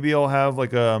 maybe I'll have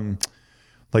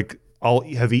I'll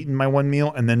have eaten my 1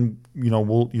 meal and then,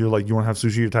 you're like, you want to have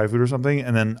sushi or Thai food or something?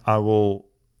 And then I will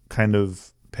kind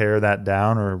of pare that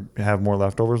down or have more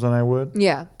leftovers than I would.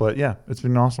 Yeah. But it's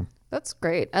been awesome. That's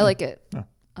great. I like it. Yeah.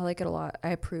 I like it a lot. I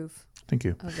approve. Thank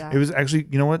you. It was actually,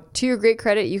 you know what? To your great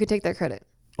credit, you could take that credit.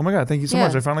 Oh my God, thank you so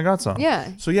much. I finally got some.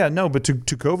 Yeah. So but to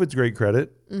COVID's great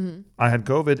credit, I had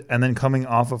COVID, and then coming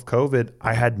off of COVID,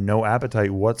 I had no appetite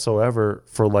whatsoever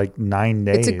for like 9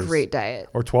 days. It's a great diet.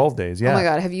 Or 12 days, yeah. Oh my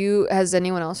God, has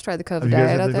anyone else tried the COVID diet out there? Have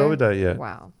you guys had the COVID diet yet?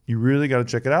 Wow. You really got to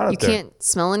check it out You can't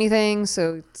smell anything,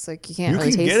 so it's like you can't really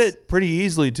taste. You can get it pretty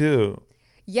easily too.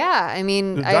 Yeah, I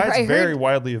mean, the diet's I very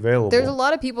widely available. There's a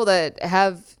lot of people that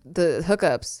have the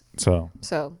hookups. So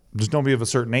just don't be of a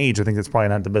certain age. I think that's probably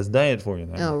not the best diet for you.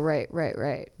 Then. Oh, right.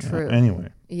 True. Anyway.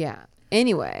 Yeah.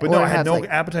 Anyway. But no, I had no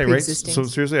appetite, right? So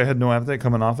seriously, I had no appetite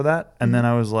coming off of that. And then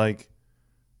I was like,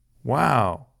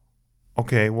 wow,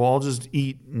 okay, well, I'll just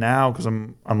eat now because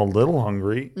I'm a little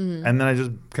hungry. And then I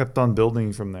just kept on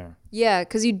building from there. Yeah,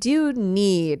 because you do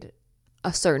need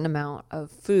a certain amount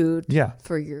of food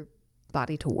for your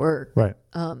body to work. Right.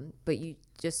 But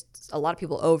a lot of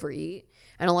people overeat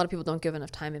and a lot of people don't give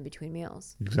enough time in between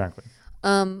meals. Exactly.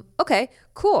 Okay,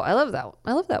 cool. I love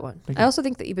that one. I also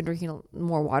think that you've been drinking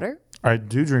more water. I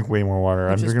do drink way more water.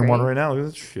 I'm drinking water right now. Look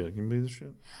at this shit. Can you believe this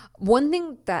shit? One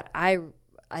thing that I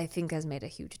think has made a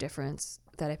huge difference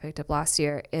that I picked up last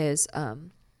year is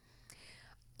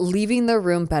leaving the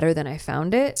room better than I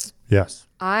found it. Yes.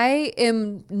 I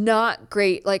am not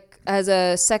great, like as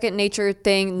a second nature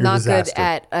thing, not good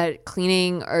at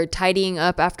cleaning or tidying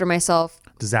up after myself.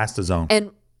 Disaster zone.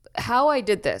 And how I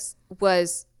did this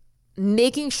was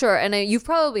making sure, and you've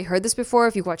probably heard this before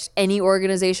if you've watched any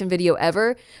organization video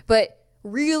ever, but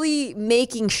really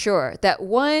making sure that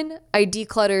 1, I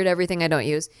decluttered everything I don't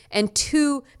use, and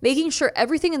 2, making sure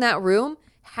everything in that room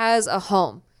has a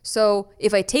home. So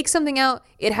if I take something out,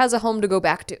 it has a home to go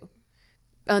back to.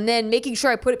 And then making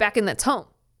sure I put it back in that's home.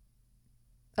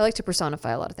 I like to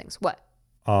personify a lot of things. What?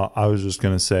 I was just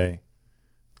going to say,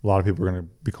 a lot of people are going to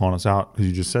be calling us out because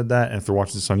you just said that. And if they're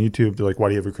watching this on YouTube, they're like, why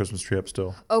do you have your Christmas tree up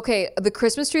still? Okay, the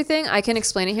Christmas tree thing, I can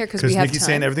explain it here because we have Nikki's time.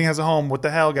 saying everything has a home. What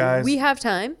the hell, guys? We have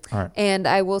time. All right. And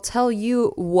I will tell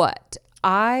you what.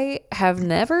 I have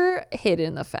never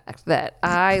hidden the fact that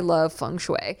I love feng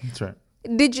shui. That's right.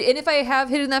 Did you? And if I have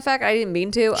hidden that fact, I didn't mean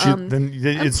to. Then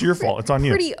it's your fault. It's on you.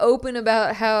 Pretty open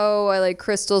about how I like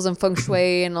crystals and feng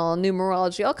shui and all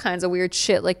numerology, all kinds of weird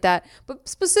shit like that. But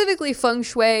specifically feng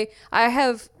shui,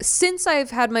 since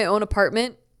I've had my own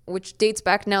apartment, which dates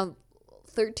back now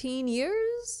 13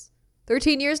 years.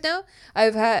 13 years now.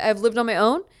 I've lived on my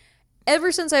own.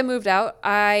 Ever since I moved out,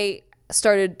 I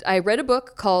read a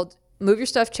book called Move Your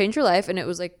Stuff, Change Your Life. And it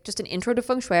was like just an intro to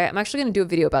feng shui. I'm actually going to do a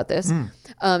video about this.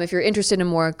 If you're interested in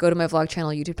more, go to my vlog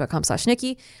channel,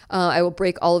 youtube.com/Nikki. I will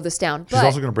break all of this down. She's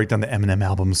also going to break down the Eminem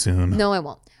album soon. No, I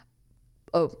won't.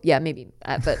 Oh, yeah, maybe.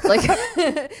 But like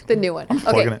the new one.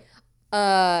 Okay.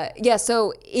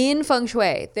 So in feng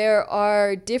shui, there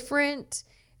are different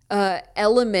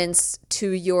elements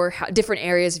to your different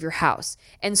areas of your house.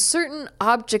 And certain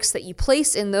objects that you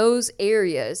place in those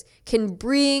areas can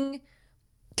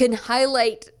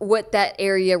highlight what that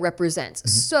area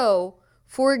represents. So,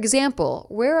 for example,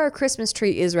 where our Christmas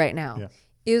tree is right now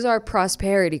is our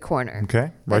prosperity corner.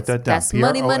 Okay, write that down. That's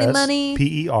money, money, money.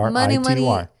 P-E-R-I-T-Y. Money,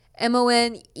 money,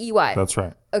 M-O-N-E-Y. That's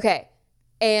right. Okay.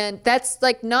 And that's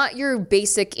like not your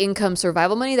basic income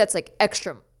survival money. That's like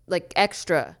extra.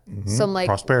 Some like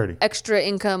prosperity, extra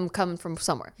income coming from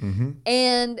somewhere.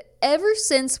 And ever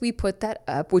since we put that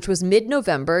up, which was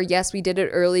mid-November, yes, we did it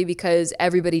early because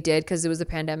everybody did, because it was a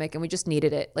pandemic and we just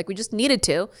needed it. Like we just needed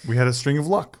to. We had a string of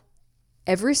luck.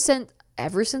 Ever since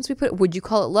we put it, would you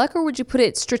call it luck or would you put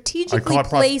it strategically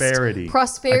placed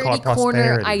prosperity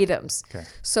corner items? Okay.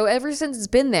 So ever since it's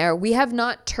been there, we have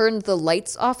not turned the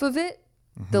lights off of it.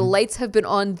 The lights have been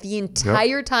on the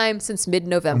entire time since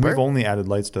mid-November. And we've only added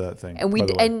lights to that thing.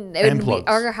 And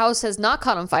our house has not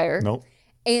caught on fire. Nope.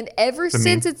 And ever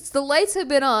since the lights have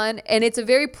been on, and it's a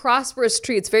very prosperous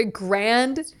tree. It's very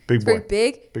grand. Very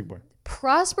big. Big boy.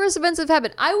 Prosperous events have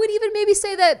happened. I would even maybe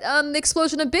say that the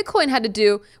explosion of Bitcoin had to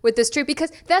do with this tree,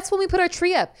 because that's when we put our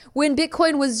tree up. When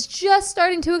Bitcoin was just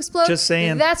starting to explode. Just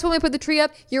saying. That's when we put the tree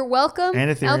up. You're welcome.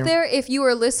 And Ethereum. Out there, if you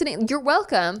are listening, you're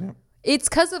welcome. Yep. It's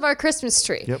because of our Christmas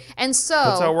tree. Yep. And so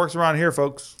that's how it works around here,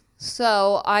 folks.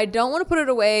 So I don't want to put it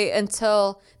away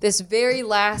until this very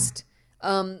last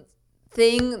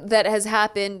thing that has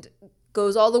happened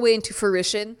goes all the way into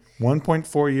fruition.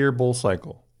 1.4 year bull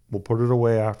cycle. We'll put it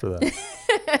away after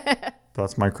that.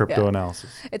 That's my crypto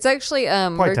analysis. It's actually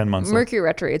 10 months. Mercury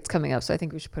retrograde. It's coming up, so I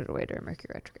think we should put it away during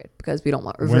Mercury retrograde because we don't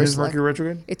want reverse. When is Mercury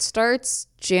retrograde? It starts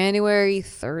January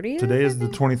 30th. Today is the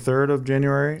 23rd of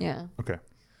January? Yeah. Okay.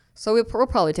 So we'll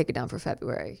probably take it down for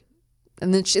February.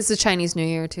 And then it's the Chinese New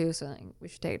Year too, so we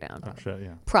should take it down. Oh, shit,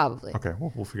 yeah. Probably. Okay,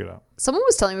 we'll figure it out. Someone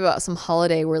was telling me about some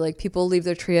holiday where like people leave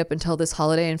their tree up until this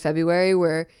holiday in February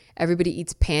where everybody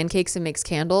eats pancakes and makes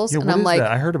candles. Yeah, and what I'm is like, that?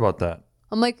 I heard about that.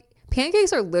 I'm like,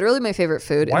 pancakes are literally my favorite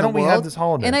food in the world. Why don't we have this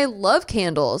holiday? And I love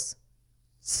candles.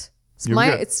 It's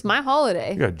my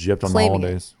holiday. You got gypped on the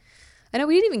holidays. I know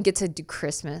we didn't even get to do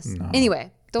Christmas. No.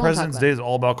 Anyway, don't President's Day is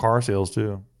all about car sales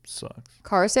too. Sucks.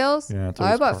 Car sales? Yeah.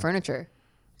 I bought furniture.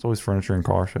 It's always furniture and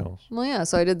car sales. Well, yeah,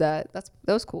 so I did that. That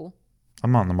was cool.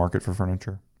 I'm not in the market for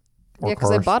furniture. Yeah,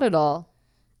 because I bought it all.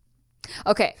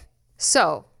 Okay,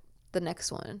 so the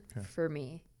next one for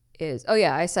me is,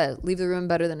 I said leave the room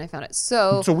better than I found it.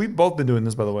 So we've both been doing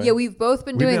this, by the way. Yeah, we've both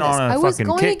been doing this. I was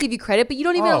going to give you credit, but you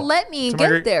don't even let me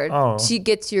get there to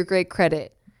get to your great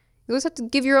credit. You always have to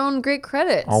give your own great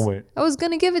credits. I'll wait. I was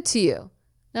going to give it to you.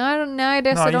 I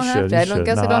guess I don't have to. I don't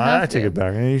guess I don't have to. I take it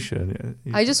back. You should.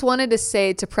 I just wanted to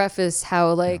say, to preface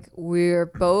how we're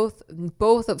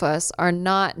both of us are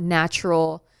not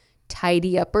natural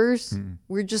tidy uppers.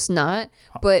 We're just not.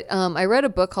 But I read a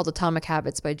book called Atomic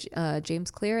Habits by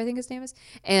James Clear, I think his name is,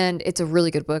 and it's a really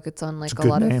good book. It's on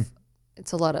a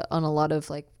lot of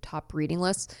like top reading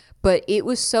lists. But it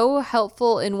was so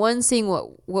helpful in one, seeing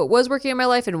what was working in my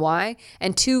life and why,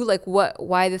 and two, like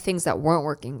why the things that weren't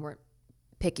working weren't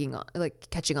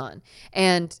catching on.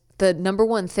 And the number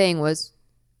one thing was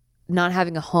not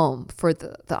having a home for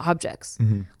the objects,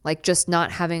 like just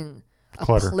not having a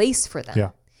place for them.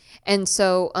 Yeah. And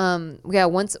so,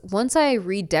 once I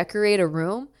redecorate a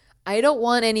room, I don't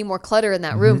want any more clutter in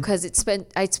that room because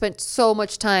I spent so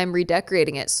much time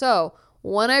redecorating it. So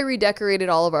one, I redecorated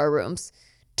all of our rooms.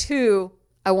 Two,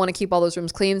 I want to keep all those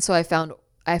rooms clean. So I found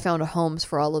homes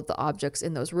for all of the objects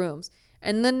in those rooms.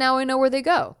 And then now I know where they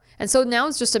go. And so now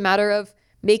it's just a matter of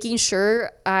making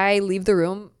sure I leave the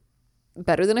room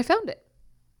better than I found it.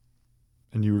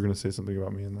 And you were going to say something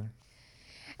about me in there?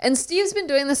 And Steve's been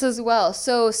doing this as well.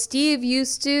 So Steve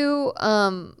used to,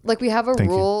 we have a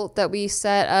rule that we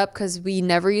set up because we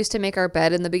never used to make our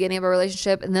bed in the beginning of our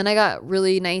relationship. And then I got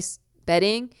really nice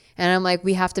bedding. And I'm like,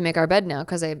 we have to make our bed now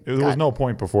because there was no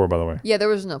point before, by the way. Yeah, there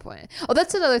was no point. Oh,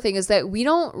 that's another thing, is that we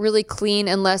don't really clean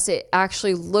unless it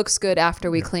actually looks good after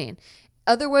we clean.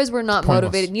 Otherwise, we're not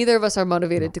motivated. Neither of us are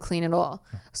motivated to clean at all.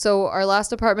 So our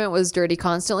last apartment was dirty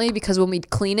constantly because when we'd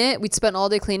clean it, we'd spend all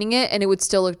day cleaning it and it would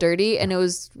still look dirty. And it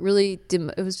was really,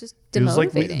 it was just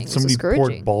demotivating. It was like somebody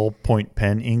poured ballpoint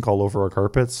pen ink all over our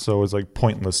carpets. So it was like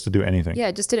pointless to do anything. Yeah,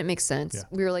 it just didn't make sense. Yeah.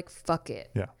 We were like, fuck it.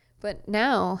 Yeah. But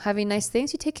now, having nice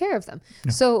things, you take care of them.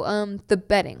 Yeah. So the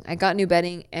bedding. I got new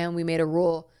bedding and we made a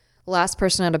rule. Last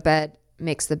person out of bed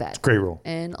makes the bed. It's a great rule.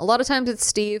 And a lot of times it's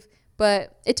Steve,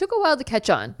 but it took a while to catch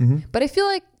on. Mm-hmm. But I feel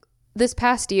like this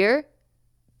past year,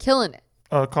 killing it.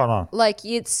 Caught on. Like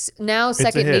it's now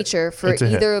second nature for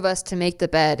either of us to make the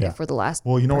bed if we're the last.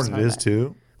 Well, you know what it is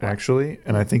too, actually?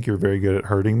 And I think you're very good at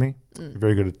hurting me. You're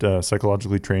very good at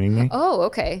psychologically training me. Oh,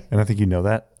 okay. And I think you know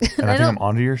that. And I think I'm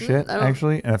onto your shit,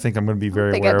 actually. And I think I'm going to be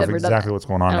very aware of exactly what's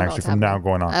going on, actually, from now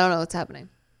going on. I don't know what's happening.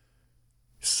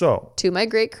 So. To my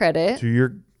great credit. To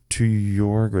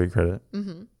your great credit.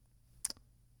 Mm-hmm.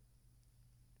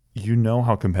 You know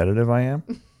how competitive I am?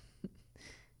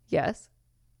 Yes.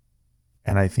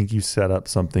 And I think you set up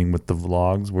something with the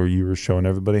vlogs where you were showing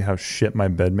everybody how shit my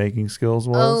bed making skills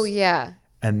was. Oh, yeah.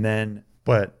 And then,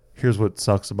 but here's what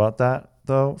sucks about that,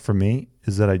 though, for me,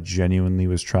 is that I genuinely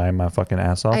was trying my fucking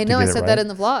ass off. I know, I said that in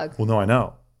the vlog. Well, no, I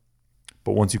know.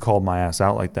 But once you called my ass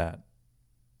out like that,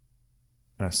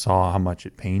 and I saw how much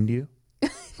it pained you.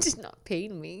 It did not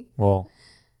pain me. Well.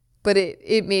 But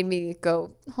it made me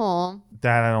go, aw.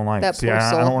 That I don't like. That See,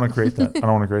 I don't want to create that. I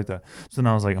don't want to create that. So then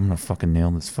I was like, I'm going to fucking nail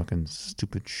this fucking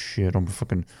stupid shit. I'll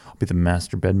be the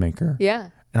master bed maker. Yeah.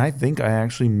 And I think I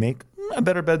actually make a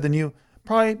better bed than you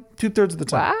probably 2/3 of the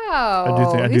time.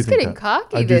 Wow. He's getting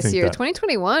cocky this year.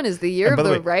 2021 is the year of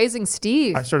the rising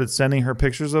Steve. I started sending her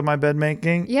pictures of my bed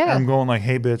making. Yeah. I'm going like,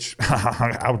 hey, bitch,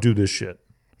 I'll do this shit.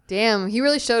 Damn, he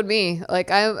really showed me.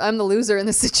 Like, I'm the loser in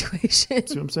this situation.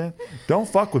 See what I'm saying? Don't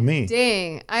fuck with me.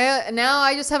 Dang. Now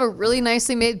I just have a really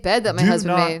nicely made bed that my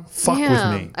husband made. Fuck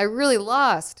with me. I really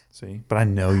lost. See? But I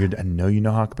know you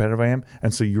know how competitive I am.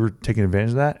 And so you were taking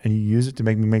advantage of that and you use it to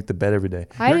make me make the bed every day.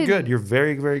 You're good. You're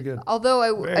very, very good. Although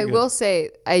I will say,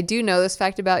 I do know this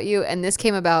fact about you, and this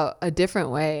came about a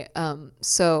different way.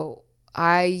 So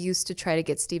I used to try to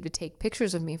get Steve to take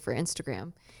pictures of me for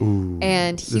Instagram. Ooh,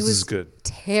 and he was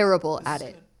terrible at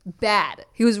it. Bad.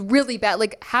 He was really bad.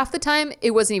 Like half the time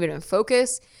it wasn't even in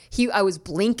focus. I was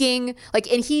blinking,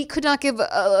 like, and he could not give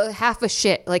half a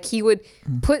shit. Like he would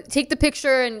take the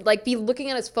picture and like be looking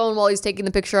at his phone while he's taking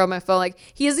the picture on my phone. Like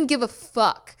he doesn't give a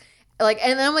fuck. Like,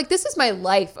 and I'm like, this is my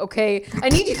life, okay? I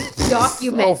need you to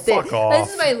document this. Fuck off.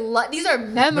 This is my life. These are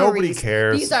memories. Nobody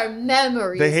cares. These are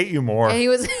memories. They hate you more. And he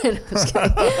was. No, I'm just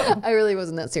kidding. I really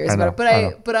wasn't that serious about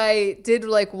it, but I did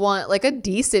like want like a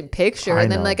decent picture,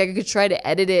 and then like I could try to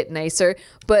edit it nicer.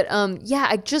 But yeah,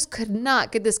 I just could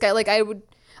not get this guy. Like I would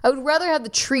rather have the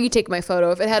tree take my photo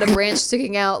if it had a branch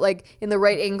sticking out like in the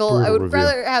right angle. I would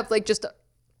rather have like just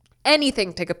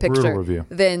anything take a picture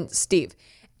than Steve.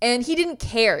 And he didn't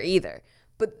care either.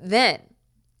 But then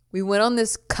we went on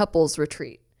this couples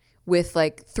retreat with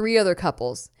like 3 other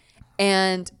couples.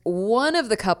 And one of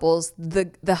the couples, the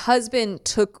husband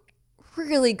took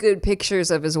really good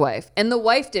pictures of his wife. And the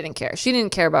wife didn't care. She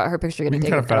didn't care about her picture getting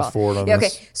taken at all. Kind of fast forward on this.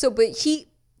 Okay. So, but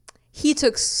he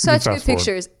took such good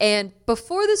pictures. And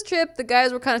before this trip, the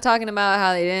guys were kind of talking about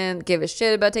how they didn't give a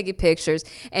shit about taking pictures.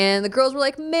 And the girls were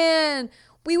like, man,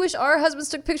 we wish our husbands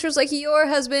took pictures like your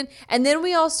husband. And then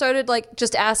we all started like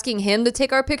just asking him to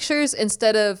take our pictures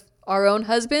instead of our own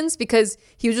husbands because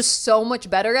he was just so much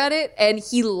better at it and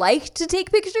he liked to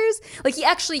take pictures. Like he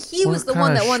was the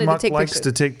one that wanted to take likes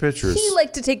to take pictures. He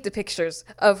liked to take the pictures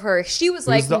of her. She was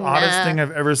like, it was the oddest thing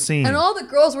I've ever seen. And all the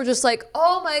girls were just like,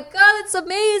 oh my God, it's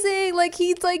amazing. Like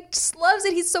he like just loves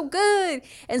it. He's so good.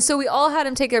 And so we all had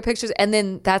him take our pictures. And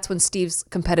then that's when Steve's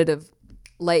competitive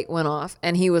light went off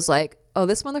and he was like, oh,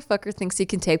 this motherfucker thinks he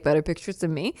can take better pictures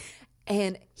than me.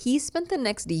 And he spent the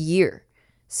next year.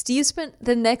 Steve spent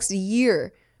the next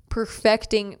year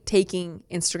perfecting taking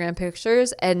Instagram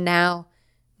pictures. And now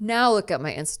look at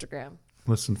my Instagram.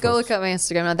 Listen, go look at my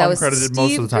Instagram. Now, that was Steve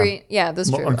most of the time. Green. Yeah, that's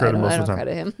true. Uncredited most of the time.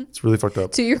 Credit him. It's really fucked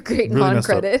up. To your great really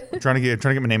non-credit. I'm trying to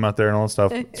get my name out there and all that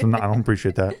stuff. So I don't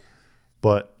appreciate that.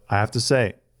 But I have to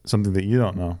say something that you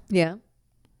don't know. Yeah.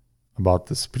 About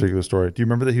this particular story. Do you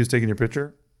remember that he was taking your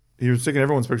picture? He was taking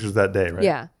everyone's pictures that day, right?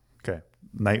 Yeah. Okay.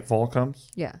 Nightfall comes.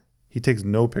 Yeah. He takes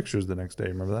no pictures the next day.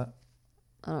 Remember that?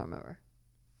 I don't remember.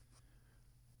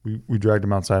 We dragged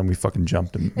him outside and we fucking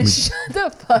jumped him. Shut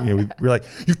the fuck up. We're like,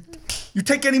 you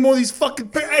take any more of these fucking...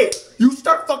 Hey, you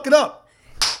start fucking up.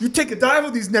 You take a dive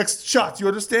with these next shots. You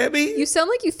understand me? You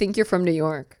sound like you think you're from New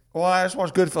York. Well, I just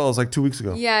watched Goodfellas like 2 weeks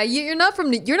ago. Yeah, you're not from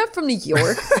New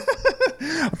York.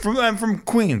 I'm from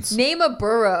Queens. Name a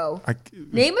borough.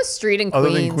 Name a street in Queens.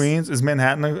 Other than Queens, is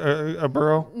Manhattan a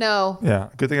borough? No. Yeah,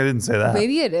 good thing I didn't say that.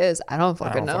 Maybe it is. I don't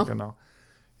fucking know.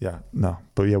 Yeah, no,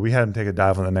 but yeah, we had him take a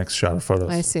dive on the next shot of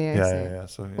photos. I see. Yeah.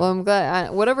 So, well, I'm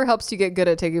glad. Whatever helps you get good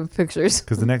at taking pictures.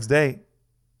 Because the next day,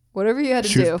 whatever you had to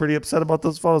do. She was pretty upset about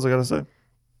those photos. I gotta say.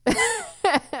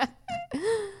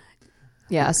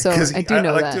 Yeah, so I do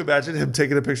know that. I like to imagine him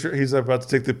taking a picture. He's about to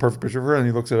take the perfect picture of her, and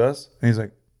he looks at us, and he's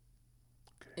like,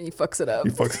 and he fucks it up.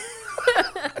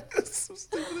 It's so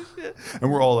stupid as shit.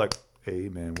 And we're all like, hey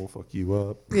man, we'll fuck you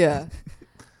up. Yeah.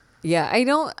 I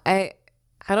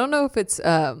don't know if it's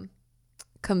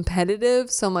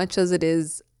competitive so much as it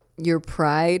is your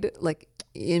pride, like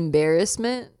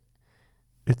embarrassment.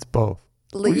 It's both.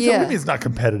 What do you mean it's not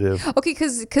competitive? Okay,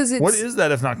 because it's... What is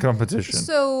that if not competition?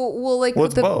 So, well, like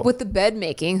with the bed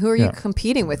making, who are you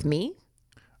competing with? Me?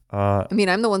 I mean,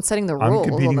 I'm the one setting the rules. I'm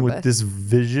competing with this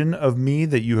vision of me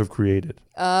that you have created.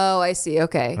 Oh, I see.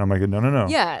 Okay. And I'm like, no.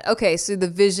 Yeah. Okay. So the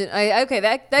vision.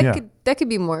 That could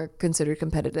be more considered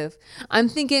competitive. I'm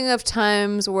thinking of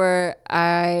times where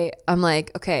I'm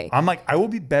like, okay. I will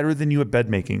be better than you at bed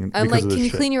making. I'm like, can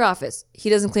you clean your office? He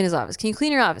doesn't clean his office. Can you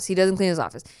clean your office? He doesn't clean his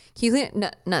office. Can you clean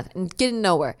nothing? Getting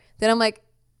nowhere. Then I'm like,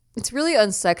 it's really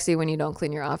unsexy when you don't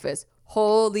clean your office.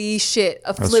 Holy shit.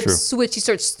 A flip switch. He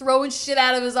starts throwing shit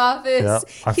out of his office.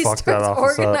 Yep. He starts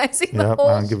organizing the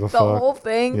whole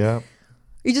thing. Yep.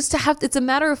 You just it's a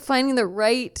matter of finding the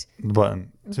right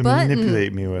button to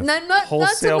manipulate me with. Not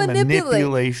to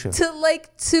manipulation.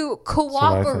 To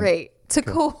cooperate.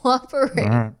 Cooperate.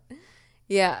 Right.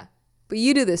 Yeah. But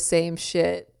you do the same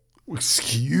shit.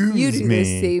 Excuse me. You do the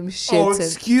same shit. Oh,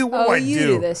 excuse what do I do? You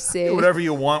do the same. Whatever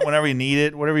you want, whenever you need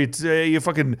it, whatever you say, you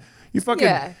fucking.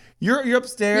 Yeah. You're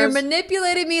upstairs. You're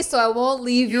manipulating me so I won't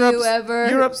leave you ever.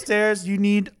 You're upstairs. You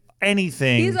need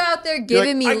anything. He's out there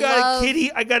giving me love.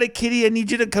 I got a kitty. I need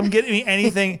you to come get me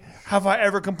anything. Have I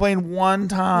ever complained one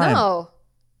time? No.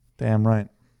 Damn right.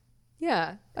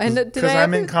 Yeah. Because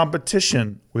I'm in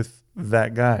competition with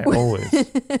that guy. Always.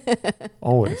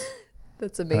 Always.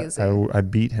 That's amazing. I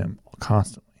beat him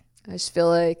constantly. I just feel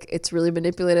like it's really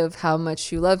manipulative how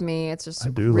much you love me. It's just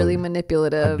really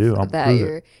manipulative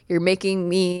that you're making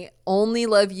me only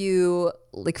love you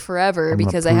like forever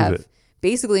because I have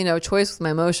basically no choice with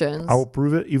my emotions. I will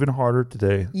prove it even harder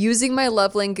today. Using my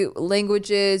love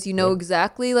languages, you know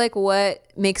exactly like what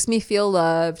makes me feel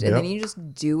loved, and then you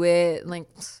just do it. Like,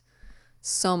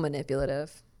 so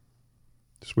manipulative.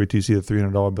 Just wait till you see the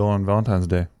 $300 bill on Valentine's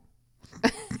Day.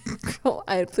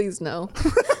 Please no.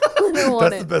 I don't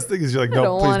want That's the best thing is you're like,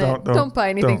 no, please don't buy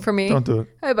anything for me. Don't do it.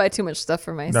 I buy too much stuff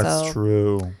for myself. That's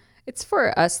true. It's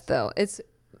for us though. It's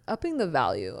upping the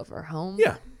value of our home.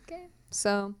 Yeah. Okay.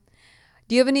 So,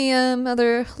 do you have any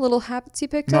other little habits you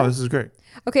picked up? No, this is great.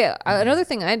 Okay. Another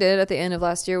thing I did at the end of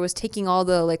last year was taking all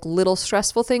the like little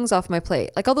stressful things off my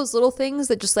plate. Like all those little things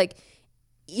that just like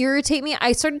irritate me.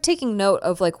 I started taking note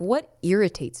of like what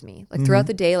irritates me like throughout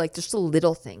the day, like just the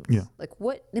little things. Yeah. Like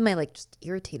what am I like just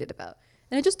irritated about?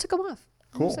 And I just took them off.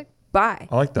 Cool. I was like, bye.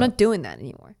 I like that. I'm not doing that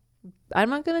anymore. I'm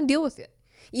not going to deal with it.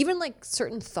 Even like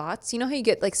certain thoughts, you know how you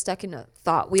get like stuck in a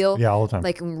thought wheel? Yeah, all the time.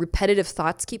 Like repetitive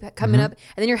thoughts keep coming up. And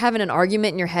then you're having an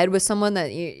argument in your head with someone that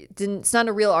it's not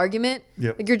a real argument.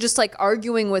 Yep. Like you're just like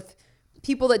arguing with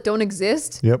people that don't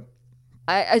exist. Yep.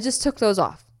 I just took those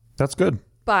off. That's good.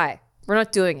 Bye. We're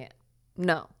not doing it.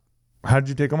 No. How did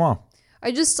you take them off?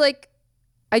 I just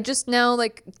now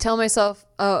like tell myself,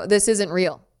 oh, this isn't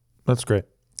real. That's great.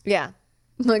 Yeah.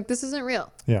 Like, this isn't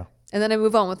real. Yeah. And then I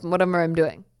move on with whatever I'm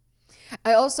doing.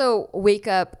 I also wake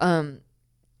up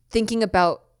thinking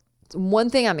about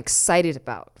one thing I'm excited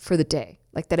about for the day,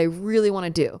 like that I really want to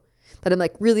do, that I'm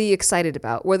like really excited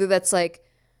about, whether that's like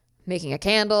making a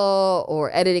candle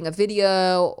or editing a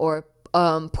video or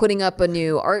putting up a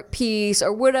new art piece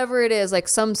or whatever it is, like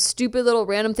some stupid little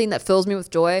random thing that fills me with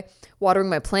joy, watering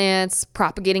my plants,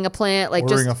 propagating a plant, like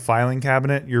ordering a filing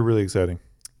cabinet. You're really exciting.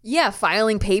 Yeah,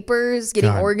 filing papers, getting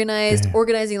organized,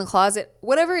 organizing the closet,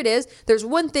 whatever it is. There's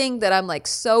one thing that I'm like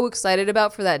so excited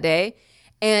about for that day.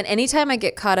 And anytime I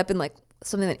get caught up in like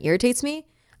something that irritates me,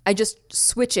 I just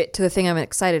switch it to the thing I'm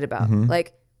excited about.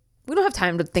 Like, we don't have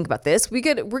time to think about this. We're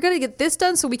going to get this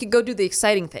done so we can go do the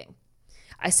exciting thing.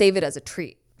 I save it as a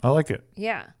treat. I like it.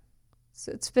 Yeah.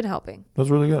 So it's been helping. That's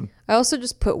really good. I also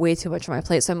just put way too much on my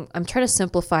plate. So I'm trying to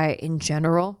simplify in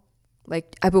general.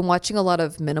 Like, I've been watching a lot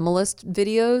of minimalist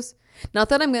videos. Not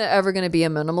that I'm ever going to be a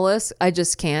minimalist. I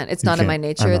just can't. It's not in my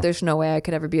nature. There's no way I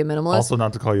could ever be a minimalist. Also,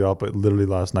 not to call you out, but literally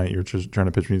last night you were just trying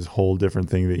to pitch me this whole different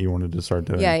thing that you wanted to start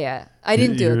doing. Yeah. I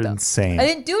didn't do it though. Insane. I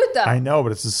didn't do it though. I know,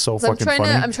 but it's just so fucking funny.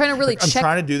 I'm trying to really check. I'm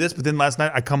trying to do this, but then last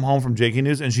night I come home from JK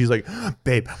News and she's like,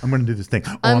 babe, I'm going to do this thing.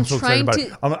 Oh, I'm so excited about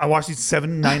it. I watched these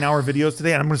 7-9 hour videos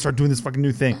today and I'm going to start doing this fucking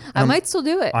new thing. I might still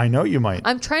do it. I know you might.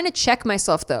 I'm trying to check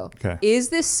myself though. Okay. Is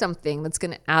this something that's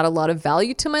going to add a lot of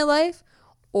value to my life?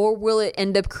 Or will it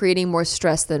end up creating more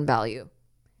stress than value?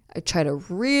 I try to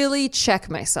really check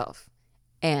myself.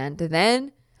 And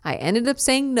then I ended up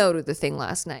saying no to the thing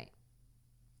last night.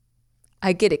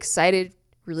 I get excited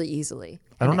really easily.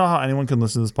 I don't know how anyone can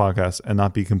listen to this podcast and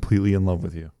not be completely in love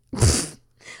with you.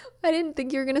 I didn't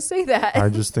think you were going to say that. I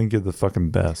just think you're the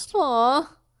fucking best.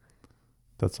 Aw.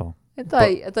 That's all. I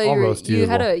thought you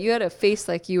had a face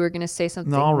like you were going to say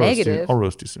something negative. I'll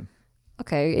roast you soon.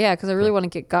 Okay, yeah, because I really want to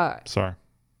get got. Sorry.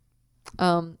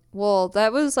 Well,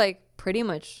 that was like pretty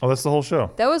much. Oh, that's the whole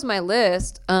show. That was my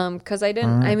list. Because I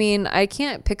didn't. I mean, I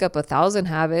can't pick up 1,000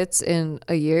 habits in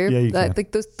a year. Yeah, you can.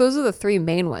 Like those are the 3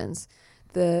 main ones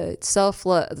the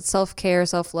self-care,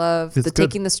 self-love, the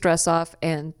taking the stress off,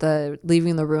 and the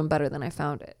leaving the room better than I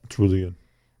found it. It's really good.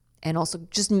 And also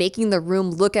just making the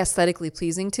room look aesthetically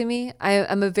pleasing to me.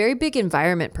 I'm a very big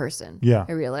environment person. Yeah.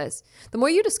 I realize the more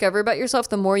you discover about yourself,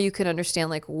 the more you can understand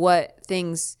like what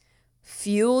things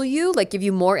fuel you, like give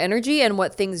you more energy, and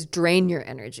what things drain your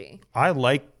energy. I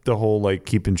like the whole like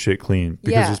keeping shit clean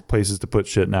because there's places to put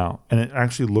shit now. And it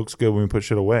actually looks good when we put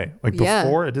shit away. Like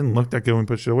before, it didn't look that good when we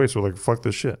put shit away. So like, fuck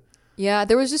this shit. Yeah,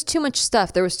 there was just too much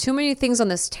stuff. There was too many things on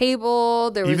this table.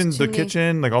 There was even the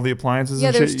kitchen, like all the appliances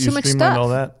and there shit. Was too much stuff. All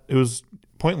that. It was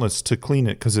pointless to clean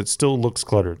it because it still looks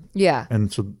cluttered. Yeah.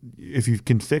 And so if you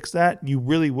can fix that, you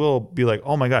really will be like,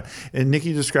 oh my God. And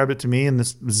Nikki described it to me, and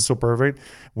this is so perfect.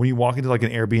 When you walk into like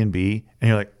an Airbnb and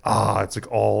you're like, it's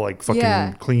like all like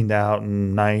fucking cleaned out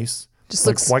and nice. Just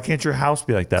like, looks why can't your house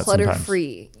be like that clutter sometimes?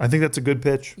 Free. I think that's a good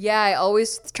pitch. Yeah, I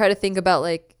always try to think about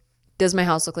like, does my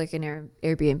house look like an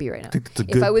Airbnb right now? I think that's a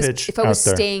good pitch. If I was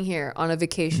staying here on a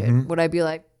vacation, would I be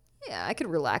like, yeah, I could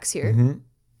relax here?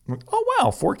 Like, oh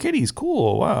wow, 4 kitties,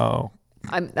 cool, wow.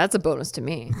 That's a bonus to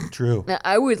me. True. Now,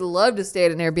 I would love to stay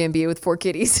at an Airbnb with 4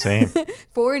 kitties. Same.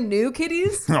 4 new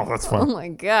kitties? Oh, that's fun. Oh my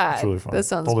God. That's really fun. That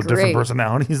sounds all the great. different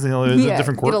personalities,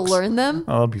 different quirks. Get to learn them.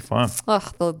 Oh, that'd be fun.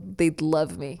 Oh, they'd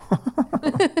love me. Well,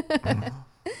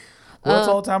 that's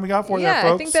all the time we got for you, folks.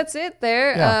 Yeah, I think that's it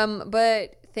there. Yeah.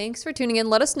 But thanks for tuning in.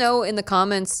 Let us know in the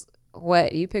comments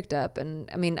what you picked up. And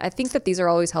I mean, I think that these are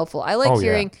always helpful. I like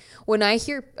hearing when I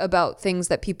hear about things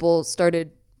that people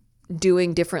started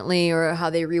doing differently or how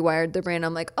they rewired their brain.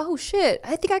 I'm like, oh shit,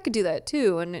 I think I could do that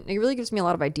too. And it really gives me a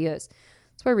lot of ideas.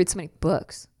 That's why I read so many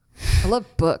books. I love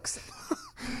books.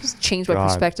 Just change my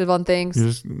perspective on things. You're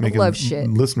just making love shit.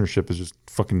 Listenership is just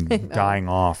fucking dying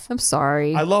off. I'm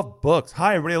sorry. I love books.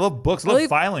 Hi, everybody. I love books. I love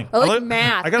filing. I like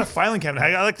math. I got a filing cabinet.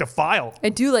 I like to file. I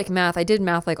do like math. I did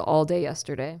math like all day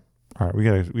yesterday. All right, we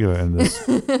gotta end this.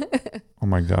 Oh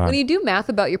my God. When you do math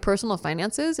about your personal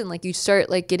finances and like you start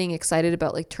like getting excited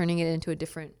about like turning it into a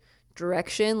different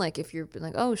direction, like if you're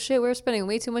like, oh shit, we're spending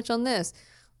way too much on this.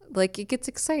 Like it gets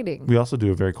exciting. We also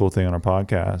do a very cool thing on our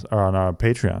podcast or on our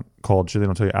Patreon called Shit They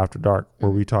Don't Tell You After Dark,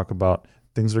 where we talk about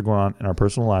things that are going on in our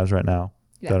personal lives right now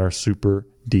that are super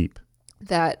deep.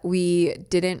 That we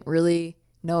didn't really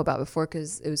know about before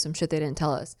because it was some shit they didn't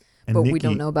tell us. But Nikki, we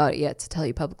don't know about it yet to tell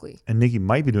you publicly. And Nikki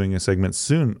might be doing a segment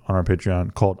soon on our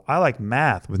Patreon called I Like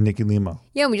Math with Nikki Limo.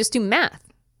 Yeah, and we just do math.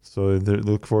 So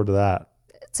look forward to that.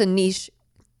 It's a niche.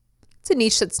 It's a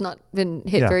niche that's not been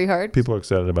hit very hard. People are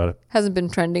excited about it. Hasn't been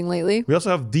trending lately. We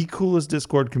also have the coolest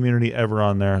Discord community ever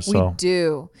on there. So we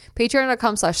do.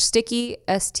 Patreon.com/sticky,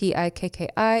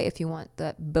 STIKKI, if you want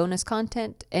that bonus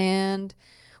content. And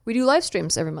we do live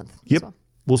streams every month. Yep. So.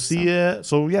 We'll see you.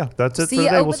 So yeah, that's it for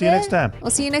today. We'll see you next time. We'll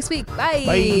see you next week.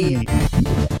 Bye.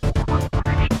 Bye.